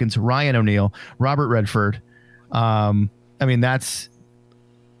 Anthony Hopkins, Ryan O'Neal, Robert Redford. I mean,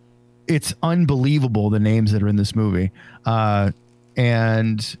 it's unbelievable the names that are in this movie.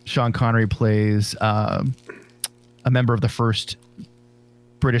 And Sean Connery plays a member of the 1st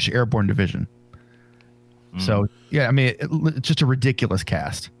British Airborne Division. So, yeah, I mean, it's just a ridiculous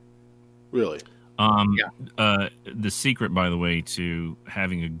cast. Really? The secret, by the way, to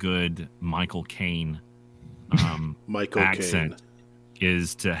having a good Michael Caine accent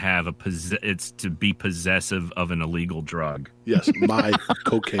is to have it's to be possessive of an illegal drug. Yes, my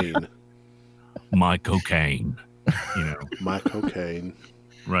cocaine. My cocaine. You know, my cocaine.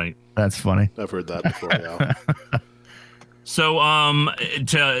 Right. That's funny. I've heard that before. Yeah. So,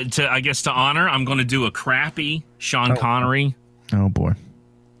 to I guess to honor, I'm going to do a crappy Sean Connery. Oh boy.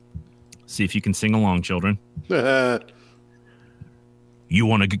 See if you can sing along, children. You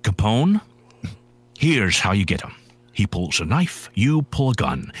want to get Capone? Here's how you get him. He pulls a knife, you pull a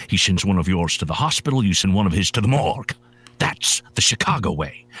gun. He sends one of yours to the hospital, you send one of his to the morgue. That's the Chicago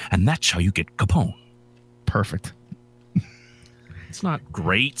way, and that's how you get Capone. Perfect. It's not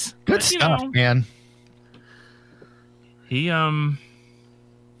great. Good but, stuff, man. He's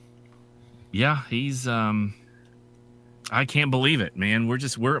I can't believe it, man.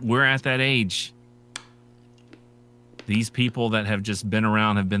 We're at that age. These people that have just been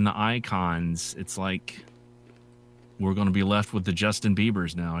around have been the icons. It's like we're going to be left with the Justin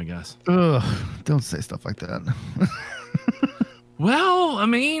Biebers now, I guess. Ugh, don't say stuff like that. Well, I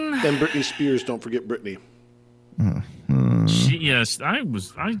mean, and Britney Spears, don't forget Britney. I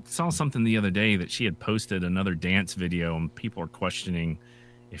saw something the other day that she had posted another dance video, and people are questioning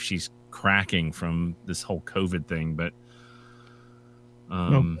if she's cracking from this whole COVID thing. But,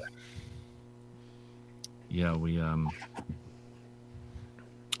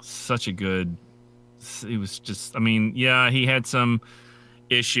 such a good. It was just. I mean, yeah, he had some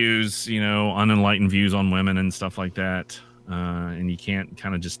issues, unenlightened views on women and stuff like that, and you can't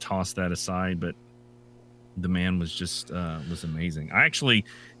kind of just toss that aside, but. The man was just was amazing. I actually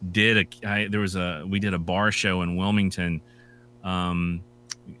we did a bar show in Wilmington, and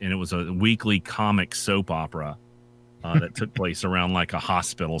it was a weekly comic soap opera that took place around like a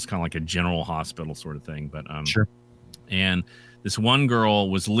hospital. It's kind of like a general hospital sort of thing. But sure. And this one girl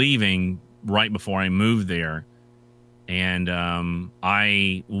was leaving right before I moved there, and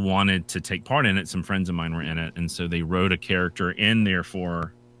I wanted to take part in it. Some friends of mine were in it, and so they wrote a character in there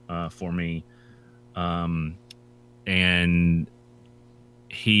for me. And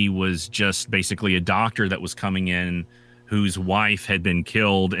he was just basically a doctor that was coming in whose wife had been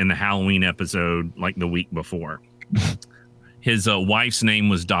killed in the Halloween episode like the week before. His wife's name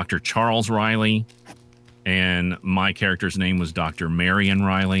was Dr. Charles Riley, and my character's name was Dr. Marion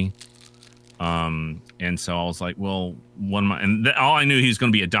Riley. And so I was like, well, all I knew he was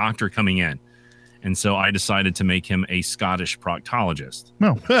going to be a doctor coming in. And so I decided to make him a Scottish proctologist.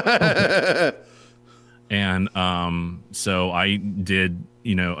 No. Okay. And so I did,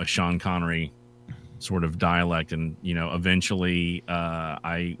 a Sean Connery sort of dialect. And, eventually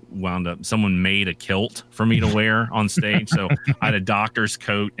I wound up, someone made a kilt for me to wear on stage. So I had a doctor's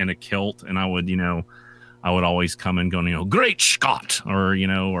coat and a kilt. And I would, I would always come and go, great Scott, or,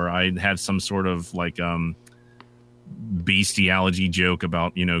 or I'd have some sort of like bestiality joke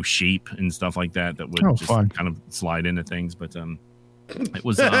about, sheep and stuff like that would just kind of slide into things. But it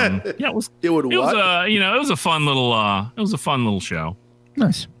was it was a fun little show.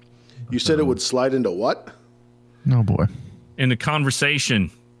 Nice. You said it would slide into what? Oh boy. In the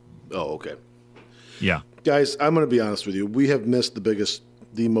conversation. Oh, okay. Yeah. Guys, I'm going to be honest with you. We have missed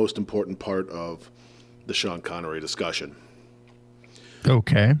the most important part of the Sean Connery discussion.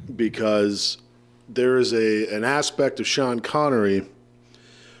 Okay. Because there is an aspect of Sean Connery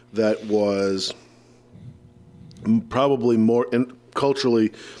that was probably more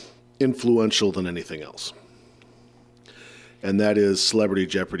culturally influential than anything else. And that is Celebrity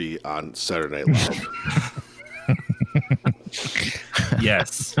Jeopardy on Saturday Night Live.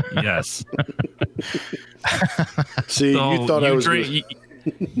 Yes. See, So you thought I was... drink,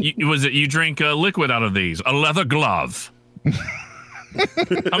 you drink liquid out of these? A leather glove.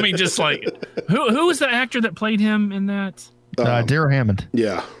 I mean, just like who was the actor that played him in that? Daryl Hammond.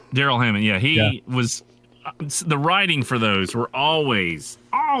 Yeah. Daryl Hammond. Yeah, he was. The writing for those were always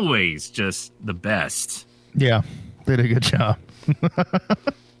just the best. Yeah, they did a good job.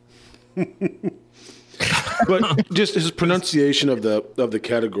 But just his pronunciation of the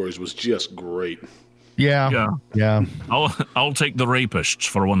categories was just great. Yeah. I'll take the rapists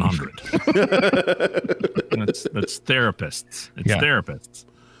for 100. That's therapists. It's therapists.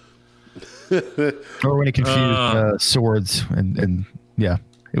 Or when he confused swords and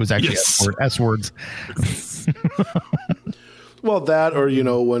it was actually S words. Well, that, or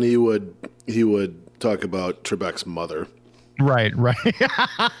when he would talk about Trebek's mother. Right.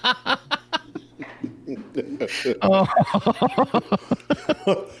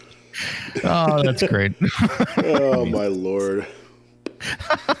 Oh, that's great. Oh my Lord.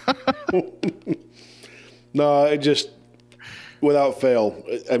 No, I just, without fail,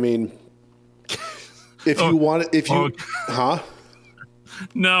 I mean, if you want it, huh?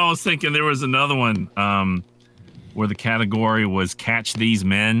 No, I was thinking there was another one where the category was catch these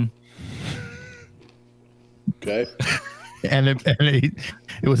men. Okay. And it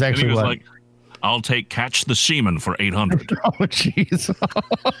was actually was like, I'll take catch the seaman for 800. Oh, jeez.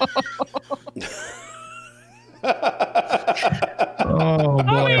 Oh, boy.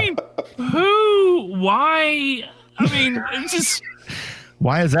 I mean, why? I mean, it's just...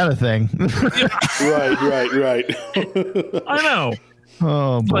 Why is that a thing? Right. I know.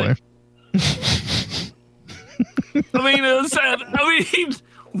 Oh, boy. I mean,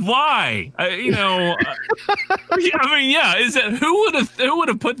 why? Is that who would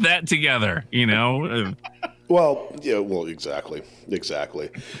have put that together? Well, exactly.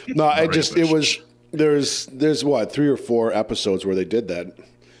 No, there's what, 3 or 4 episodes where they did that,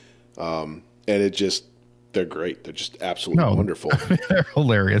 and they're great. They're just absolutely wonderful. They're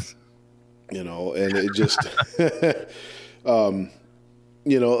hilarious. And it just,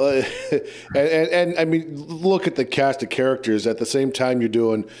 and I mean, look at the cast of characters. At the same time, you've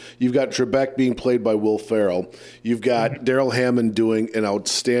got Trebek being played by Will Ferrell. You've got Daryl Hammond doing an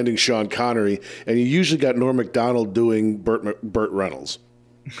outstanding Sean Connery, and you usually got Norm Macdonald doing Burt Reynolds,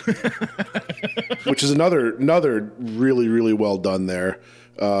 which is another really, really well done there.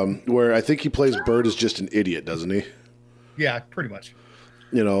 Where I think he plays Burt as just an idiot, doesn't he? Yeah, pretty much.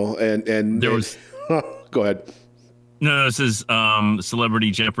 And there was. Go ahead. No, this is Celebrity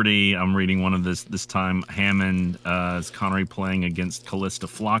Jeopardy. I'm reading one of this time. Hammond is Connery playing against Callista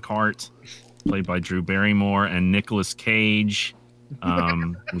Flockhart, played by Drew Barrymore, and Nicolas Cage,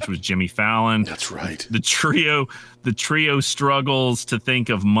 which was Jimmy Fallon. That's right. The trio struggles to think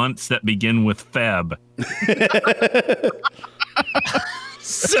of months that begin with Feb.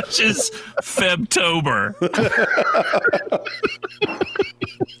 Such as Febtober.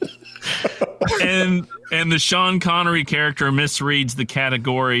 And the Sean Connery character misreads the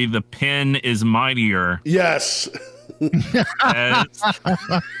category. The pen is mightier. Yes. I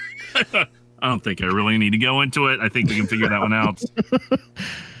don't think I really need to go into it. I think we can figure that one out.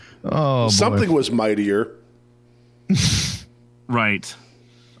 Oh, something boy. was mightier. Right.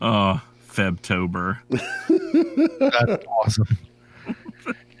 Febtober. That's awesome.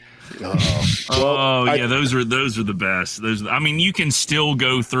 Those are the best. You can still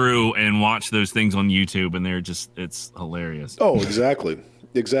go through and watch those things on YouTube, and it's hilarious. Oh, exactly.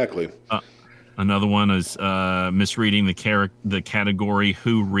 Another one is misreading the category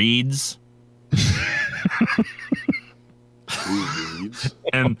who reads. Who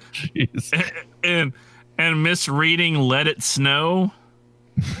reads? And misreading let it snow.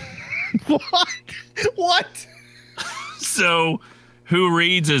 What? So who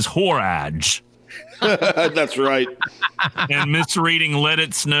reads is Horage. That's right. And misreading let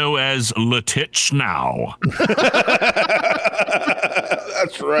it snow as Letitch now.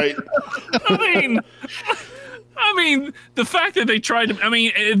 That's right. I mean, the fact that they tried to,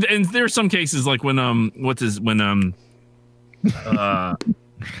 and there are some cases like when oh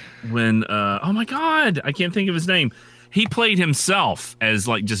my God, I can't think of his name. He played himself as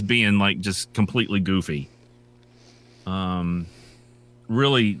just being just completely goofy.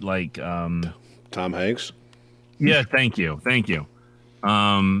 Really Tom Hanks. Yeah, thank you.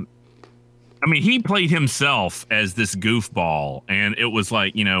 I mean, he played himself as this goofball, and it was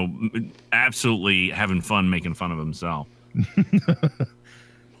like, absolutely having fun making fun of himself.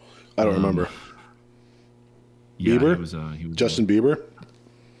 I don't remember. Yeah, Bieber? He was Justin Bieber?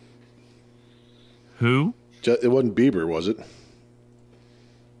 Who? It wasn't Bieber, was it?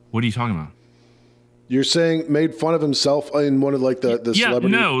 What are you talking about? You're saying made fun of himself in one of like the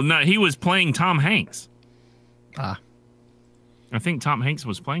celebrity? No, he was playing Tom Hanks. Ah. I think Tom Hanks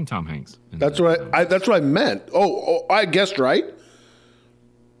was playing Tom Hanks. That's what that's what I meant. Oh, I guessed right.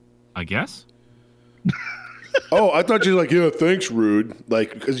 I guess. Oh, I thought you were like, yeah, thanks, rude.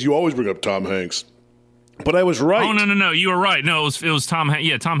 Like, because you always bring up Tom Hanks. But I was right. Oh, no. You were right. No, it was Tom Hanks.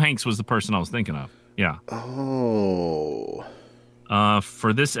 Yeah, Tom Hanks was the person I was thinking of. Yeah. Oh.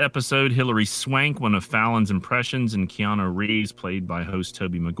 For this episode, Hilary Swank, one of Fallon's impressions, and Keanu Reeves, played by host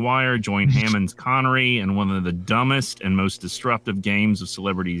Tobey Maguire, joined Hammond's Connery in one of the dumbest and most disruptive games of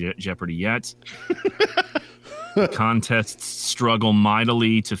Celebrity Jeopardy yet. The contests struggle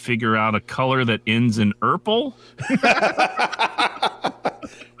mightily to figure out a color that ends in Urple.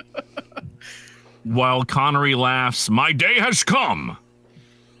 While Connery laughs, "My day has come."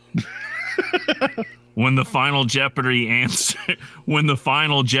 When the final Jeopardy answer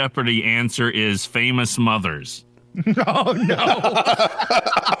is famous mothers. Oh no.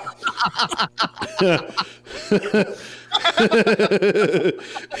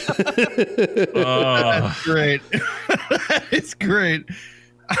 That's great. It's great.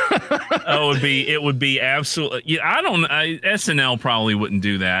 It would be absolutely. Yeah, SNL probably wouldn't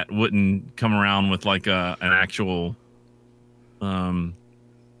do that. Wouldn't come around with like an actual. You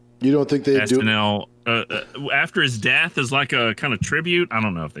don't think they do? SNL after his death is like a kind of tribute. I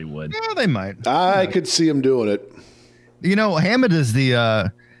don't know if they would. Yeah, they might. I could see him doing it. Hammond is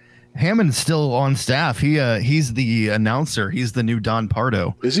Hammond's still on staff. He's the announcer. He's the new Don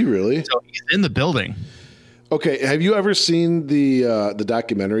Pardo. Is he really? So he's in the building. Okay. Have you ever seen the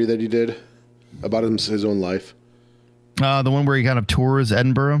documentary that he did about his own life? The one where he kind of tours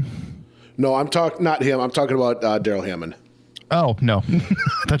Edinburgh. No, I'm talking not him. I'm talking about Daryl Hammond. Oh no, I thought you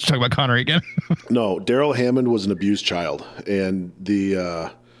were talking about Connery again. No, Daryl Hammond was an abused child, and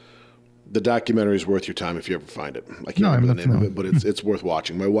the documentary is worth your time if you ever find it. I can't remember the name of it, but it's worth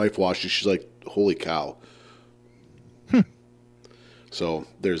watching. My wife watched it. She's like, "Holy cow!" So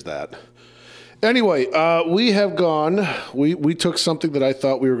there's that. Anyway, we have gone. We took something that I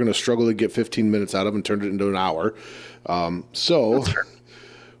thought we were going to struggle to get 15 minutes out of and turned it into an hour. So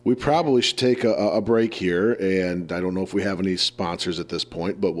we probably should take a break here. And I don't know if we have any sponsors at this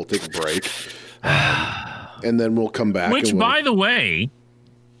point, but we'll take a break. And then we'll come back. Wait, by the way,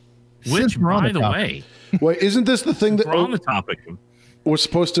 wait, isn't this the thing that we're on the topic? We're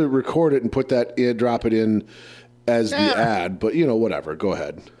supposed to record it and put that in, drop it in as the ad, but whatever. Go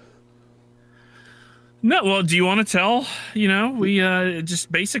ahead. No, well, do you want to tell? We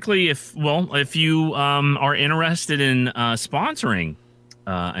just basically, if you are interested in sponsoring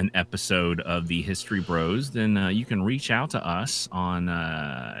an episode of the History Bros, then you can reach out to us on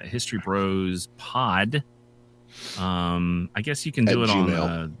History Bros Pod. I guess you can do it Gmail.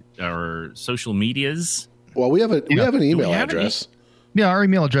 On our social medias. Well, we have an email address. Yeah, our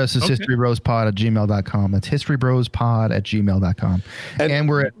email address is historybrospod@gmail.com. That's historybrospod@gmail.com. And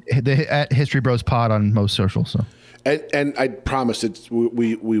we're at History Bros Pod on most socials. So. And I promise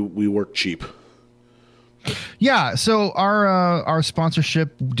we work cheap. Yeah, so our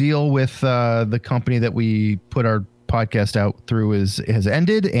sponsorship deal with the company that we put our podcast out through has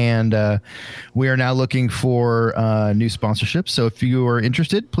ended, and we are now looking for new sponsorships. So if you are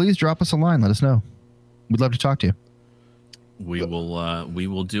interested, please drop us a line. Let us know. We'd love to talk to you. We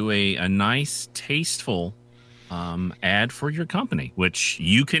will do a nice, tasteful ad for your company, which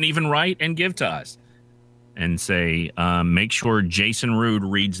you can even write and give to us, and say, make sure Jason Rude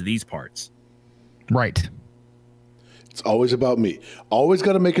reads these parts. Right. It's always about me. Always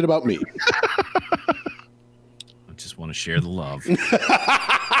got to make it about me. I just want to share the love.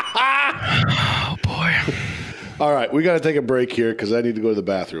 Oh boy. All right, we got to take a break here because I need to go to the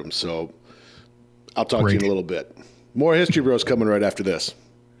bathroom. So I'll talk to you in a little bit. More History Bros coming right after this.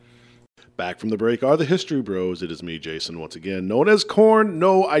 Back from the break are the History Bros. It is me, Jason, once again, known as Corn.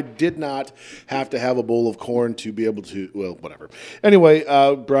 No, I did not have to have a bowl of corn to be able to, well, whatever. Anyway,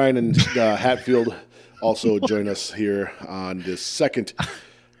 Brian and Hatfield also join us here on this second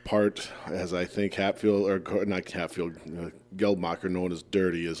part, as I think Hatfield, or not Hatfield, Geldmacher, known as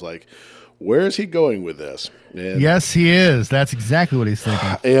Dirty, is like, where is he going with this? And, yes, he is. That's exactly what he's thinking.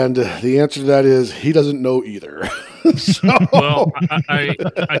 And the answer to that is he doesn't know either. Well,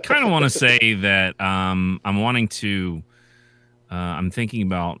 I kind of want to say that I'm wanting to I'm thinking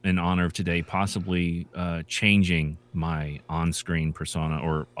about, in honor of today, possibly changing my on-screen persona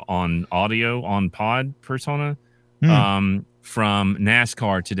or on audio, on pod persona from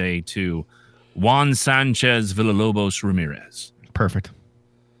NASCAR today to Juan Sanchez Villalobos Ramirez. Perfect.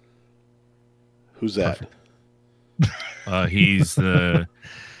 Who's that? He's the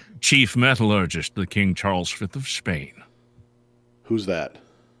chief metallurgist, the King Charles V of Spain. Who's that?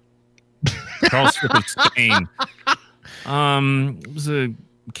 Charles V of Spain. Was a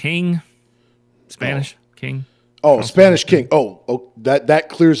king, Spanish king. Oh, Charles Spanish king. Oh, that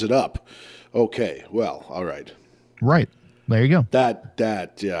clears it up. Okay, well, all right. Right. There you go.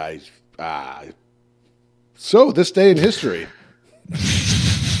 So this day in history,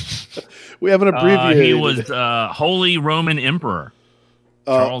 we have an abbreviated. He was Holy Roman Emperor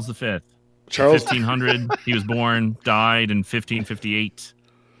Charles V. Charles 1500. He was born, died in 1558.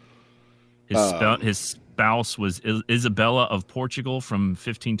 His spouse was Isabella of Portugal from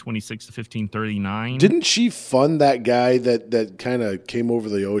 1526 to 1539. Didn't she fund that guy that kind of came over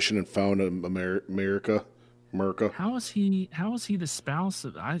the ocean and found America? How is he the spouse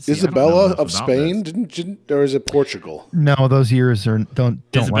of Isabella of Spain? Didn't or is it Portugal? No, those years don't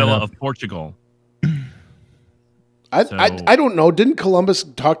Isabella line up. of Portugal. I don't know. Didn't Columbus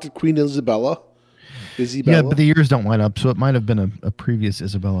talk to Queen Isabella? Yeah, but the years don't line up, so it might have been a previous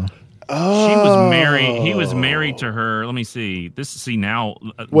Isabella. Oh. She was married. He was married to her. Let me see. This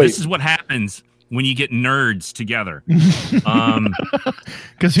is what happens when you get nerds together.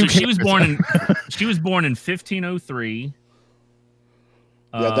 Because she was born in 1503.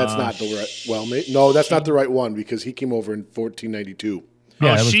 Yeah, that's not the right. Well, no, that's not the right one because he came over in 1492.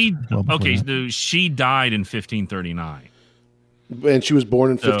 Yeah, she died in 1539. And she was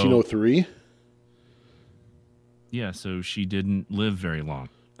born in 1503? Yeah, so she didn't live very long.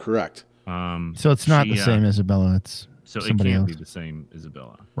 Correct. So it's not the same Isabella. It's so somebody it can't else. be the same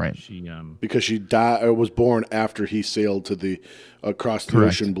Isabella. Right. She because she died or was born after he sailed to across the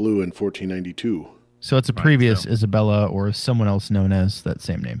ocean blue in 1492. So it's a previous Isabella or someone else known as that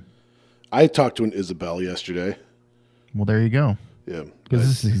same name. I talked to an Isabel yesterday. Well, there you go. Yeah. Because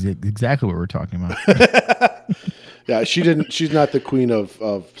this is exactly what we're talking about. Yeah, she's not the queen of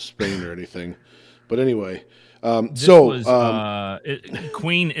Spain or anything. But anyway,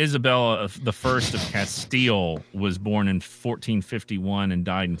 Queen Isabella the First of Castile was born in 1451 and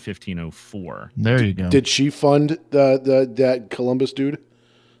died in 1504. There you go. Did she fund that Columbus dude?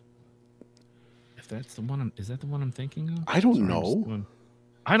 If that's the one, is that the one I'm thinking of? I don't know.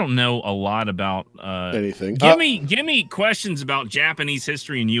 I don't know a lot about anything. Give me questions about Japanese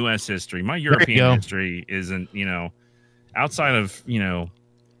history and U.S. history. My European history isn't, outside of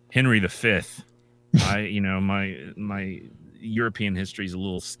Henry V. My European history is a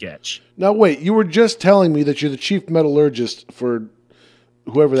little sketch. Now wait, you were just telling me that you're the chief metallurgist for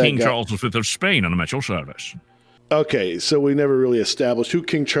whoever that King guy. Charles V of Spain on the metal service. Okay, so we never really established who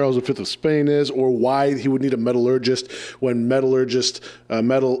King Charles V of Spain is or why he would need a metallurgist when metallurgist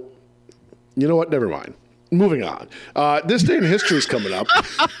metal. You know what? Never mind. Moving on. This day in history is coming up.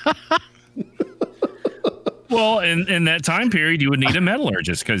 Well, in that time period, you would need a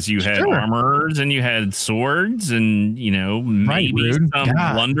metallurgist because you had armorers and you had swords and, maybe some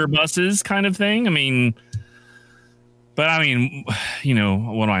blunderbusses kind of thing. I mean, what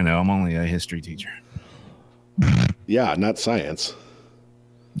do I know? I'm only a history teacher. Yeah, not science.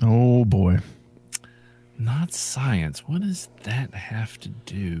 Oh, boy. Not science. What does that have to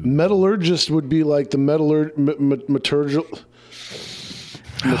do? Metallurgist would be like the metallurgical.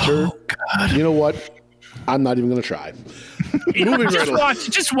 Oh, God. You know what? I'm not even going to try. Moving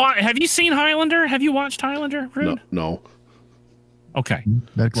just watch. Have you seen Highlander? Have you watched Highlander, Rude? No. Okay.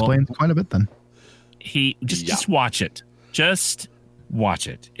 That explains quite a bit then. Just watch it. Just watch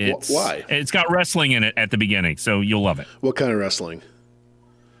it. Why? It's got wrestling in it at the beginning, so you'll love it. What kind of wrestling?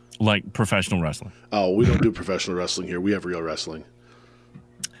 Like professional wrestling. Oh, we don't do professional wrestling here. We have real wrestling.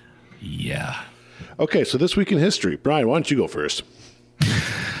 Yeah. Okay, so this week in history. Brian, why don't you go first?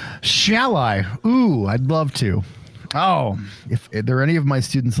 Shall I? Ooh, I'd love to. Oh, if there are any of my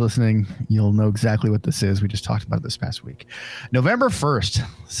students listening, you'll know exactly what this is. We just talked about it this past week. November 1st,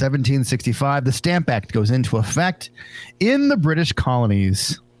 1765, the Stamp Act goes into effect in the British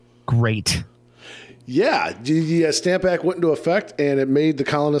colonies. Great. Yeah, the Stamp Act went into effect, and it made the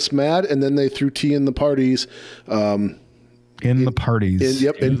colonists mad, and then they threw tea in the parties. In the parties.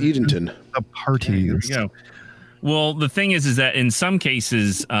 In Edenton. The parties. There we go. Well, the thing is that in some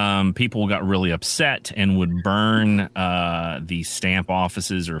cases, people got really upset and would burn the stamp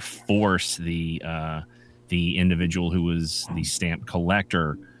offices or force the individual who was the stamp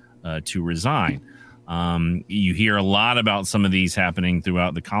collector to resign. You hear a lot about some of these happening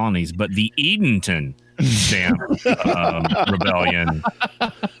throughout the colonies, but the Edenton stamp rebellion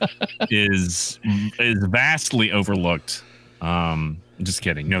is vastly overlooked. Just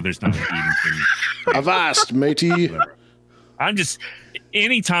kidding. No, there's not an Edenton. Avast, matey.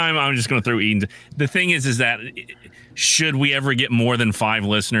 Anytime I'm just going to throw Edenton. The thing is that should we ever get more than 5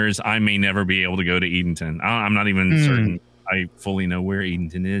 listeners, I may never be able to go to Edenton. I'm not even certain I fully know where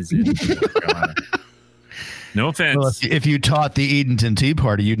Edenton is. No offense. Well, if you taught the Edenton Tea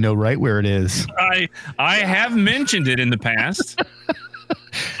Party, you'd know right where it is. I have mentioned it in the past.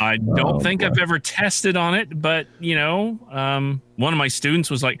 I don't think I've ever tested on it, but one of my students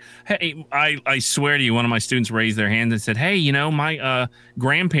was like, "Hey, I swear to you," one of my students raised their hand and said, "Hey, my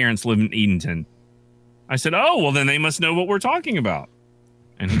grandparents live in Edenton." I said, "Oh, well, then they must know what we're talking about."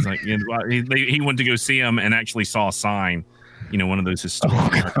 And he's like, he went to go see them and actually saw a sign, one of those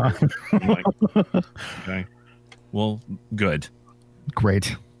historic. I'm like, okay, well, good,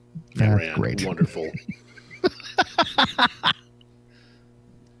 great, that's great, wonderful.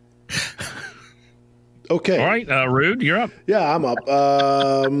 Okay. All right, Rude, you're up. Yeah, I'm up.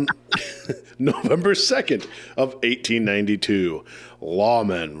 November 2nd of 1892.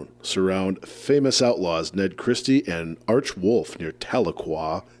 Lawmen surround famous outlaws Ned Christie and Arch Wolf near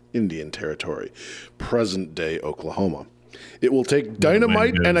Tahlequah, Indian Territory, present-day Oklahoma. It will take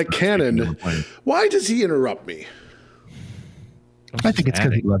dynamite and a cannon. Why does he interrupt me? I think it's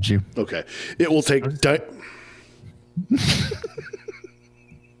because he loves you. Okay. It will take...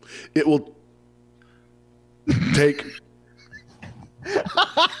 It will take...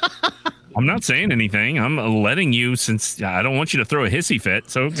 I'm not saying anything. I'm letting you, since I don't want you to throw a hissy fit.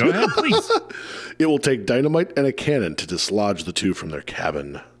 So go ahead, please. It will take dynamite and a cannon to dislodge the two from their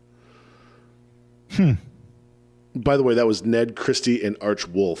cabin. By the way, that was Ned Christie and Arch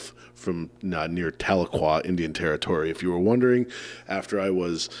Wolf from near Tahlequah, Indian Territory. If you were wondering, after I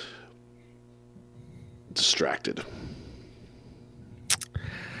was distracted.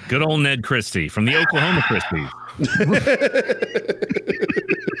 Good old Ned Christie from the Oklahoma Christie.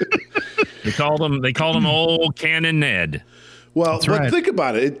 They called him Old Cannon Ned. Well, think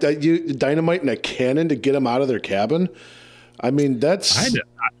about it. You dynamite and a cannon to get them out of their cabin. I mean, that's.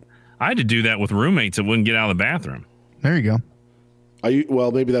 I had to do that with roommates that wouldn't get out of the bathroom. There you go.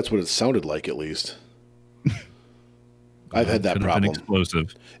 Well, maybe that's what it sounded like, at least. I've had that problem.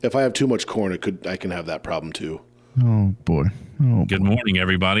 Explosive. If I have too much corn, I can have that problem too. Oh boy. Good morning,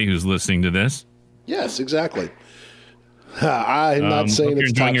 everybody who's listening to this. Yes, exactly. I'm not saying you're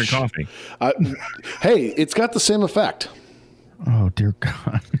it's enjoying your coffee. Hey, it's got the same effect. Oh dear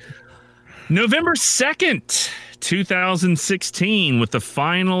God. November 2nd, 2016, with the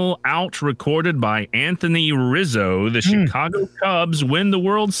final out recorded by Anthony Rizzo, the Chicago Cubs win the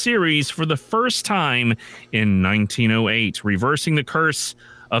World Series for the first time in 1908, reversing the curse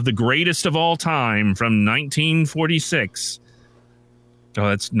of the greatest of all time from 1946. Oh,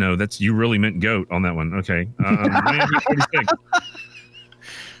 that's you really meant goat on that one. Okay. 1946.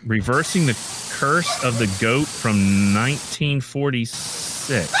 Reversing the curse of the goat from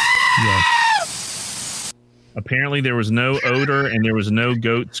 1946. Yes. Apparently there was no odor and there was no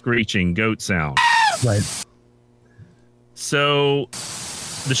goat screeching, goat sound. Right. So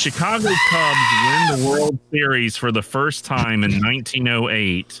the Chicago Cubs win the World Series for the first time in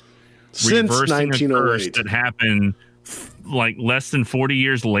 1908. Since reversing 1908. a curse that happened like less than 40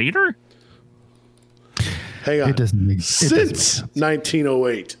 years later? Hang on. It doesn't make Since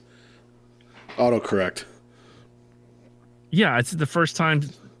 1908. Autocorrect. Yeah, it's the first time.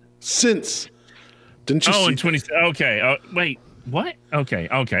 Since. Didn't you see? In 20. Okay. Wait. What? Okay.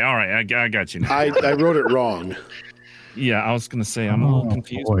 All right. I got you now. I wrote it wrong. Yeah, I was going to say I'm a little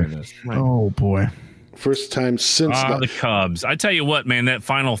confused by this. Right. Oh, boy. First time since. The Cubs. I tell you what, man, that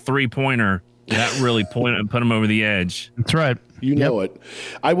final 3-pointer, that really put them over the edge. That's right. You know it.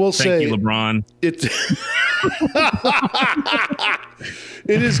 I will say. Thank you, LeBron.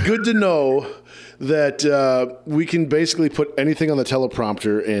 It is good to know that we can basically put anything on the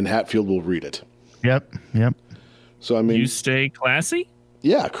teleprompter and Hatfield will read it. Yep. So, I mean. You stay classy?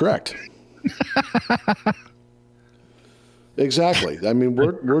 Yeah, correct. Exactly. I mean,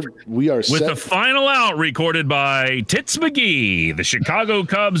 we are with set. the final out recorded by Tits McGee. The Chicago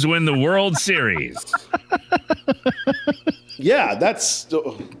Cubs win the World Series. Yeah, that's.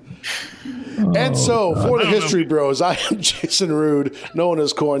 And so, for the History Bros, I am Jason Rude, known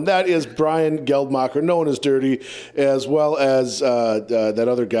as Corn. That is Brian Geldmacher, known as Dirty, as well as that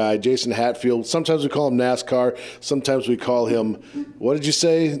other guy, Jason Hatfield. Sometimes we call him NASCAR. Sometimes we call him, what did you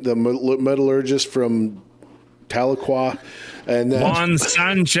say? The metallurgist from Tahlequah. And then Juan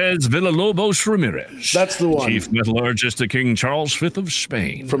Sanchez Villalobos Ramirez. That's the one. Chief Metallurgist to King Charles V of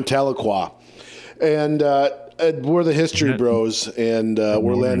Spain. From Tahlequah. And we're the history bros, and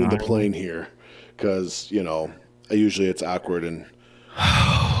we're landing the plane here because, usually it's awkward. And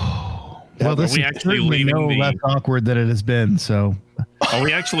well, this we is actually certainly leaving no less awkward than it has been. So, are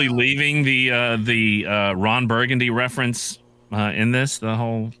we actually leaving the Ron Burgundy reference in this?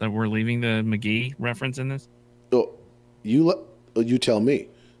 That we're leaving the McGee reference in this? Oh, you tell me.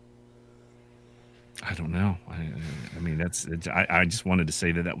 I don't know. I mean, I just wanted to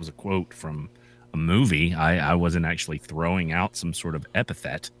say that was a quote from a movie. I wasn't actually throwing out some sort of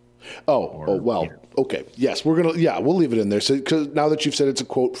epithet. Okay. Yes, we'll leave it in there. So, because now that you've said it's a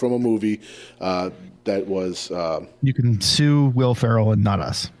quote from a movie, that was. You can sue Will Ferrell and not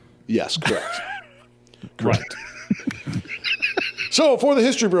us. Yes, correct. Right. So, for the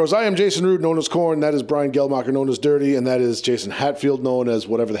History Bros, I am Jason Root, known as Corn. That is Brian Gelmacher, known as Dirty. And that is Jason Hatfield, known as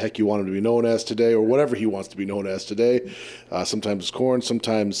whatever the heck you want him to be known as today, or whatever he wants to be known as today. Sometimes it's Corn,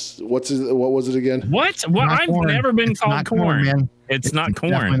 sometimes, what was it again? What? Well, I've corn. never been It's called not Corn. man. It's not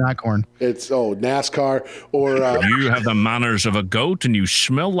Corn. Definitely not Corn. It's, NASCAR, or... You have the manners of a goat, and you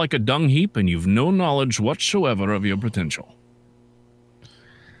smell like a dung heap, and you've no knowledge whatsoever of your potential.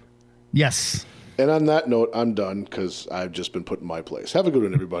 Yes. And on that note, I'm done because I've just been put in my place. Have a good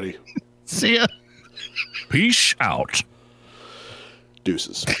one, everybody. See ya. Peace out.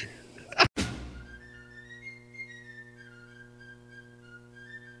 Deuces.